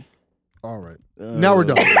work. All right. Now we're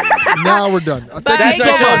done. Uh, Now we're done. Thank Bye, you so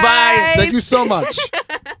That's our show. much. Bye. Thank you so much.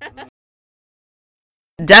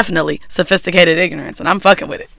 Definitely sophisticated ignorance, and I'm fucking with it.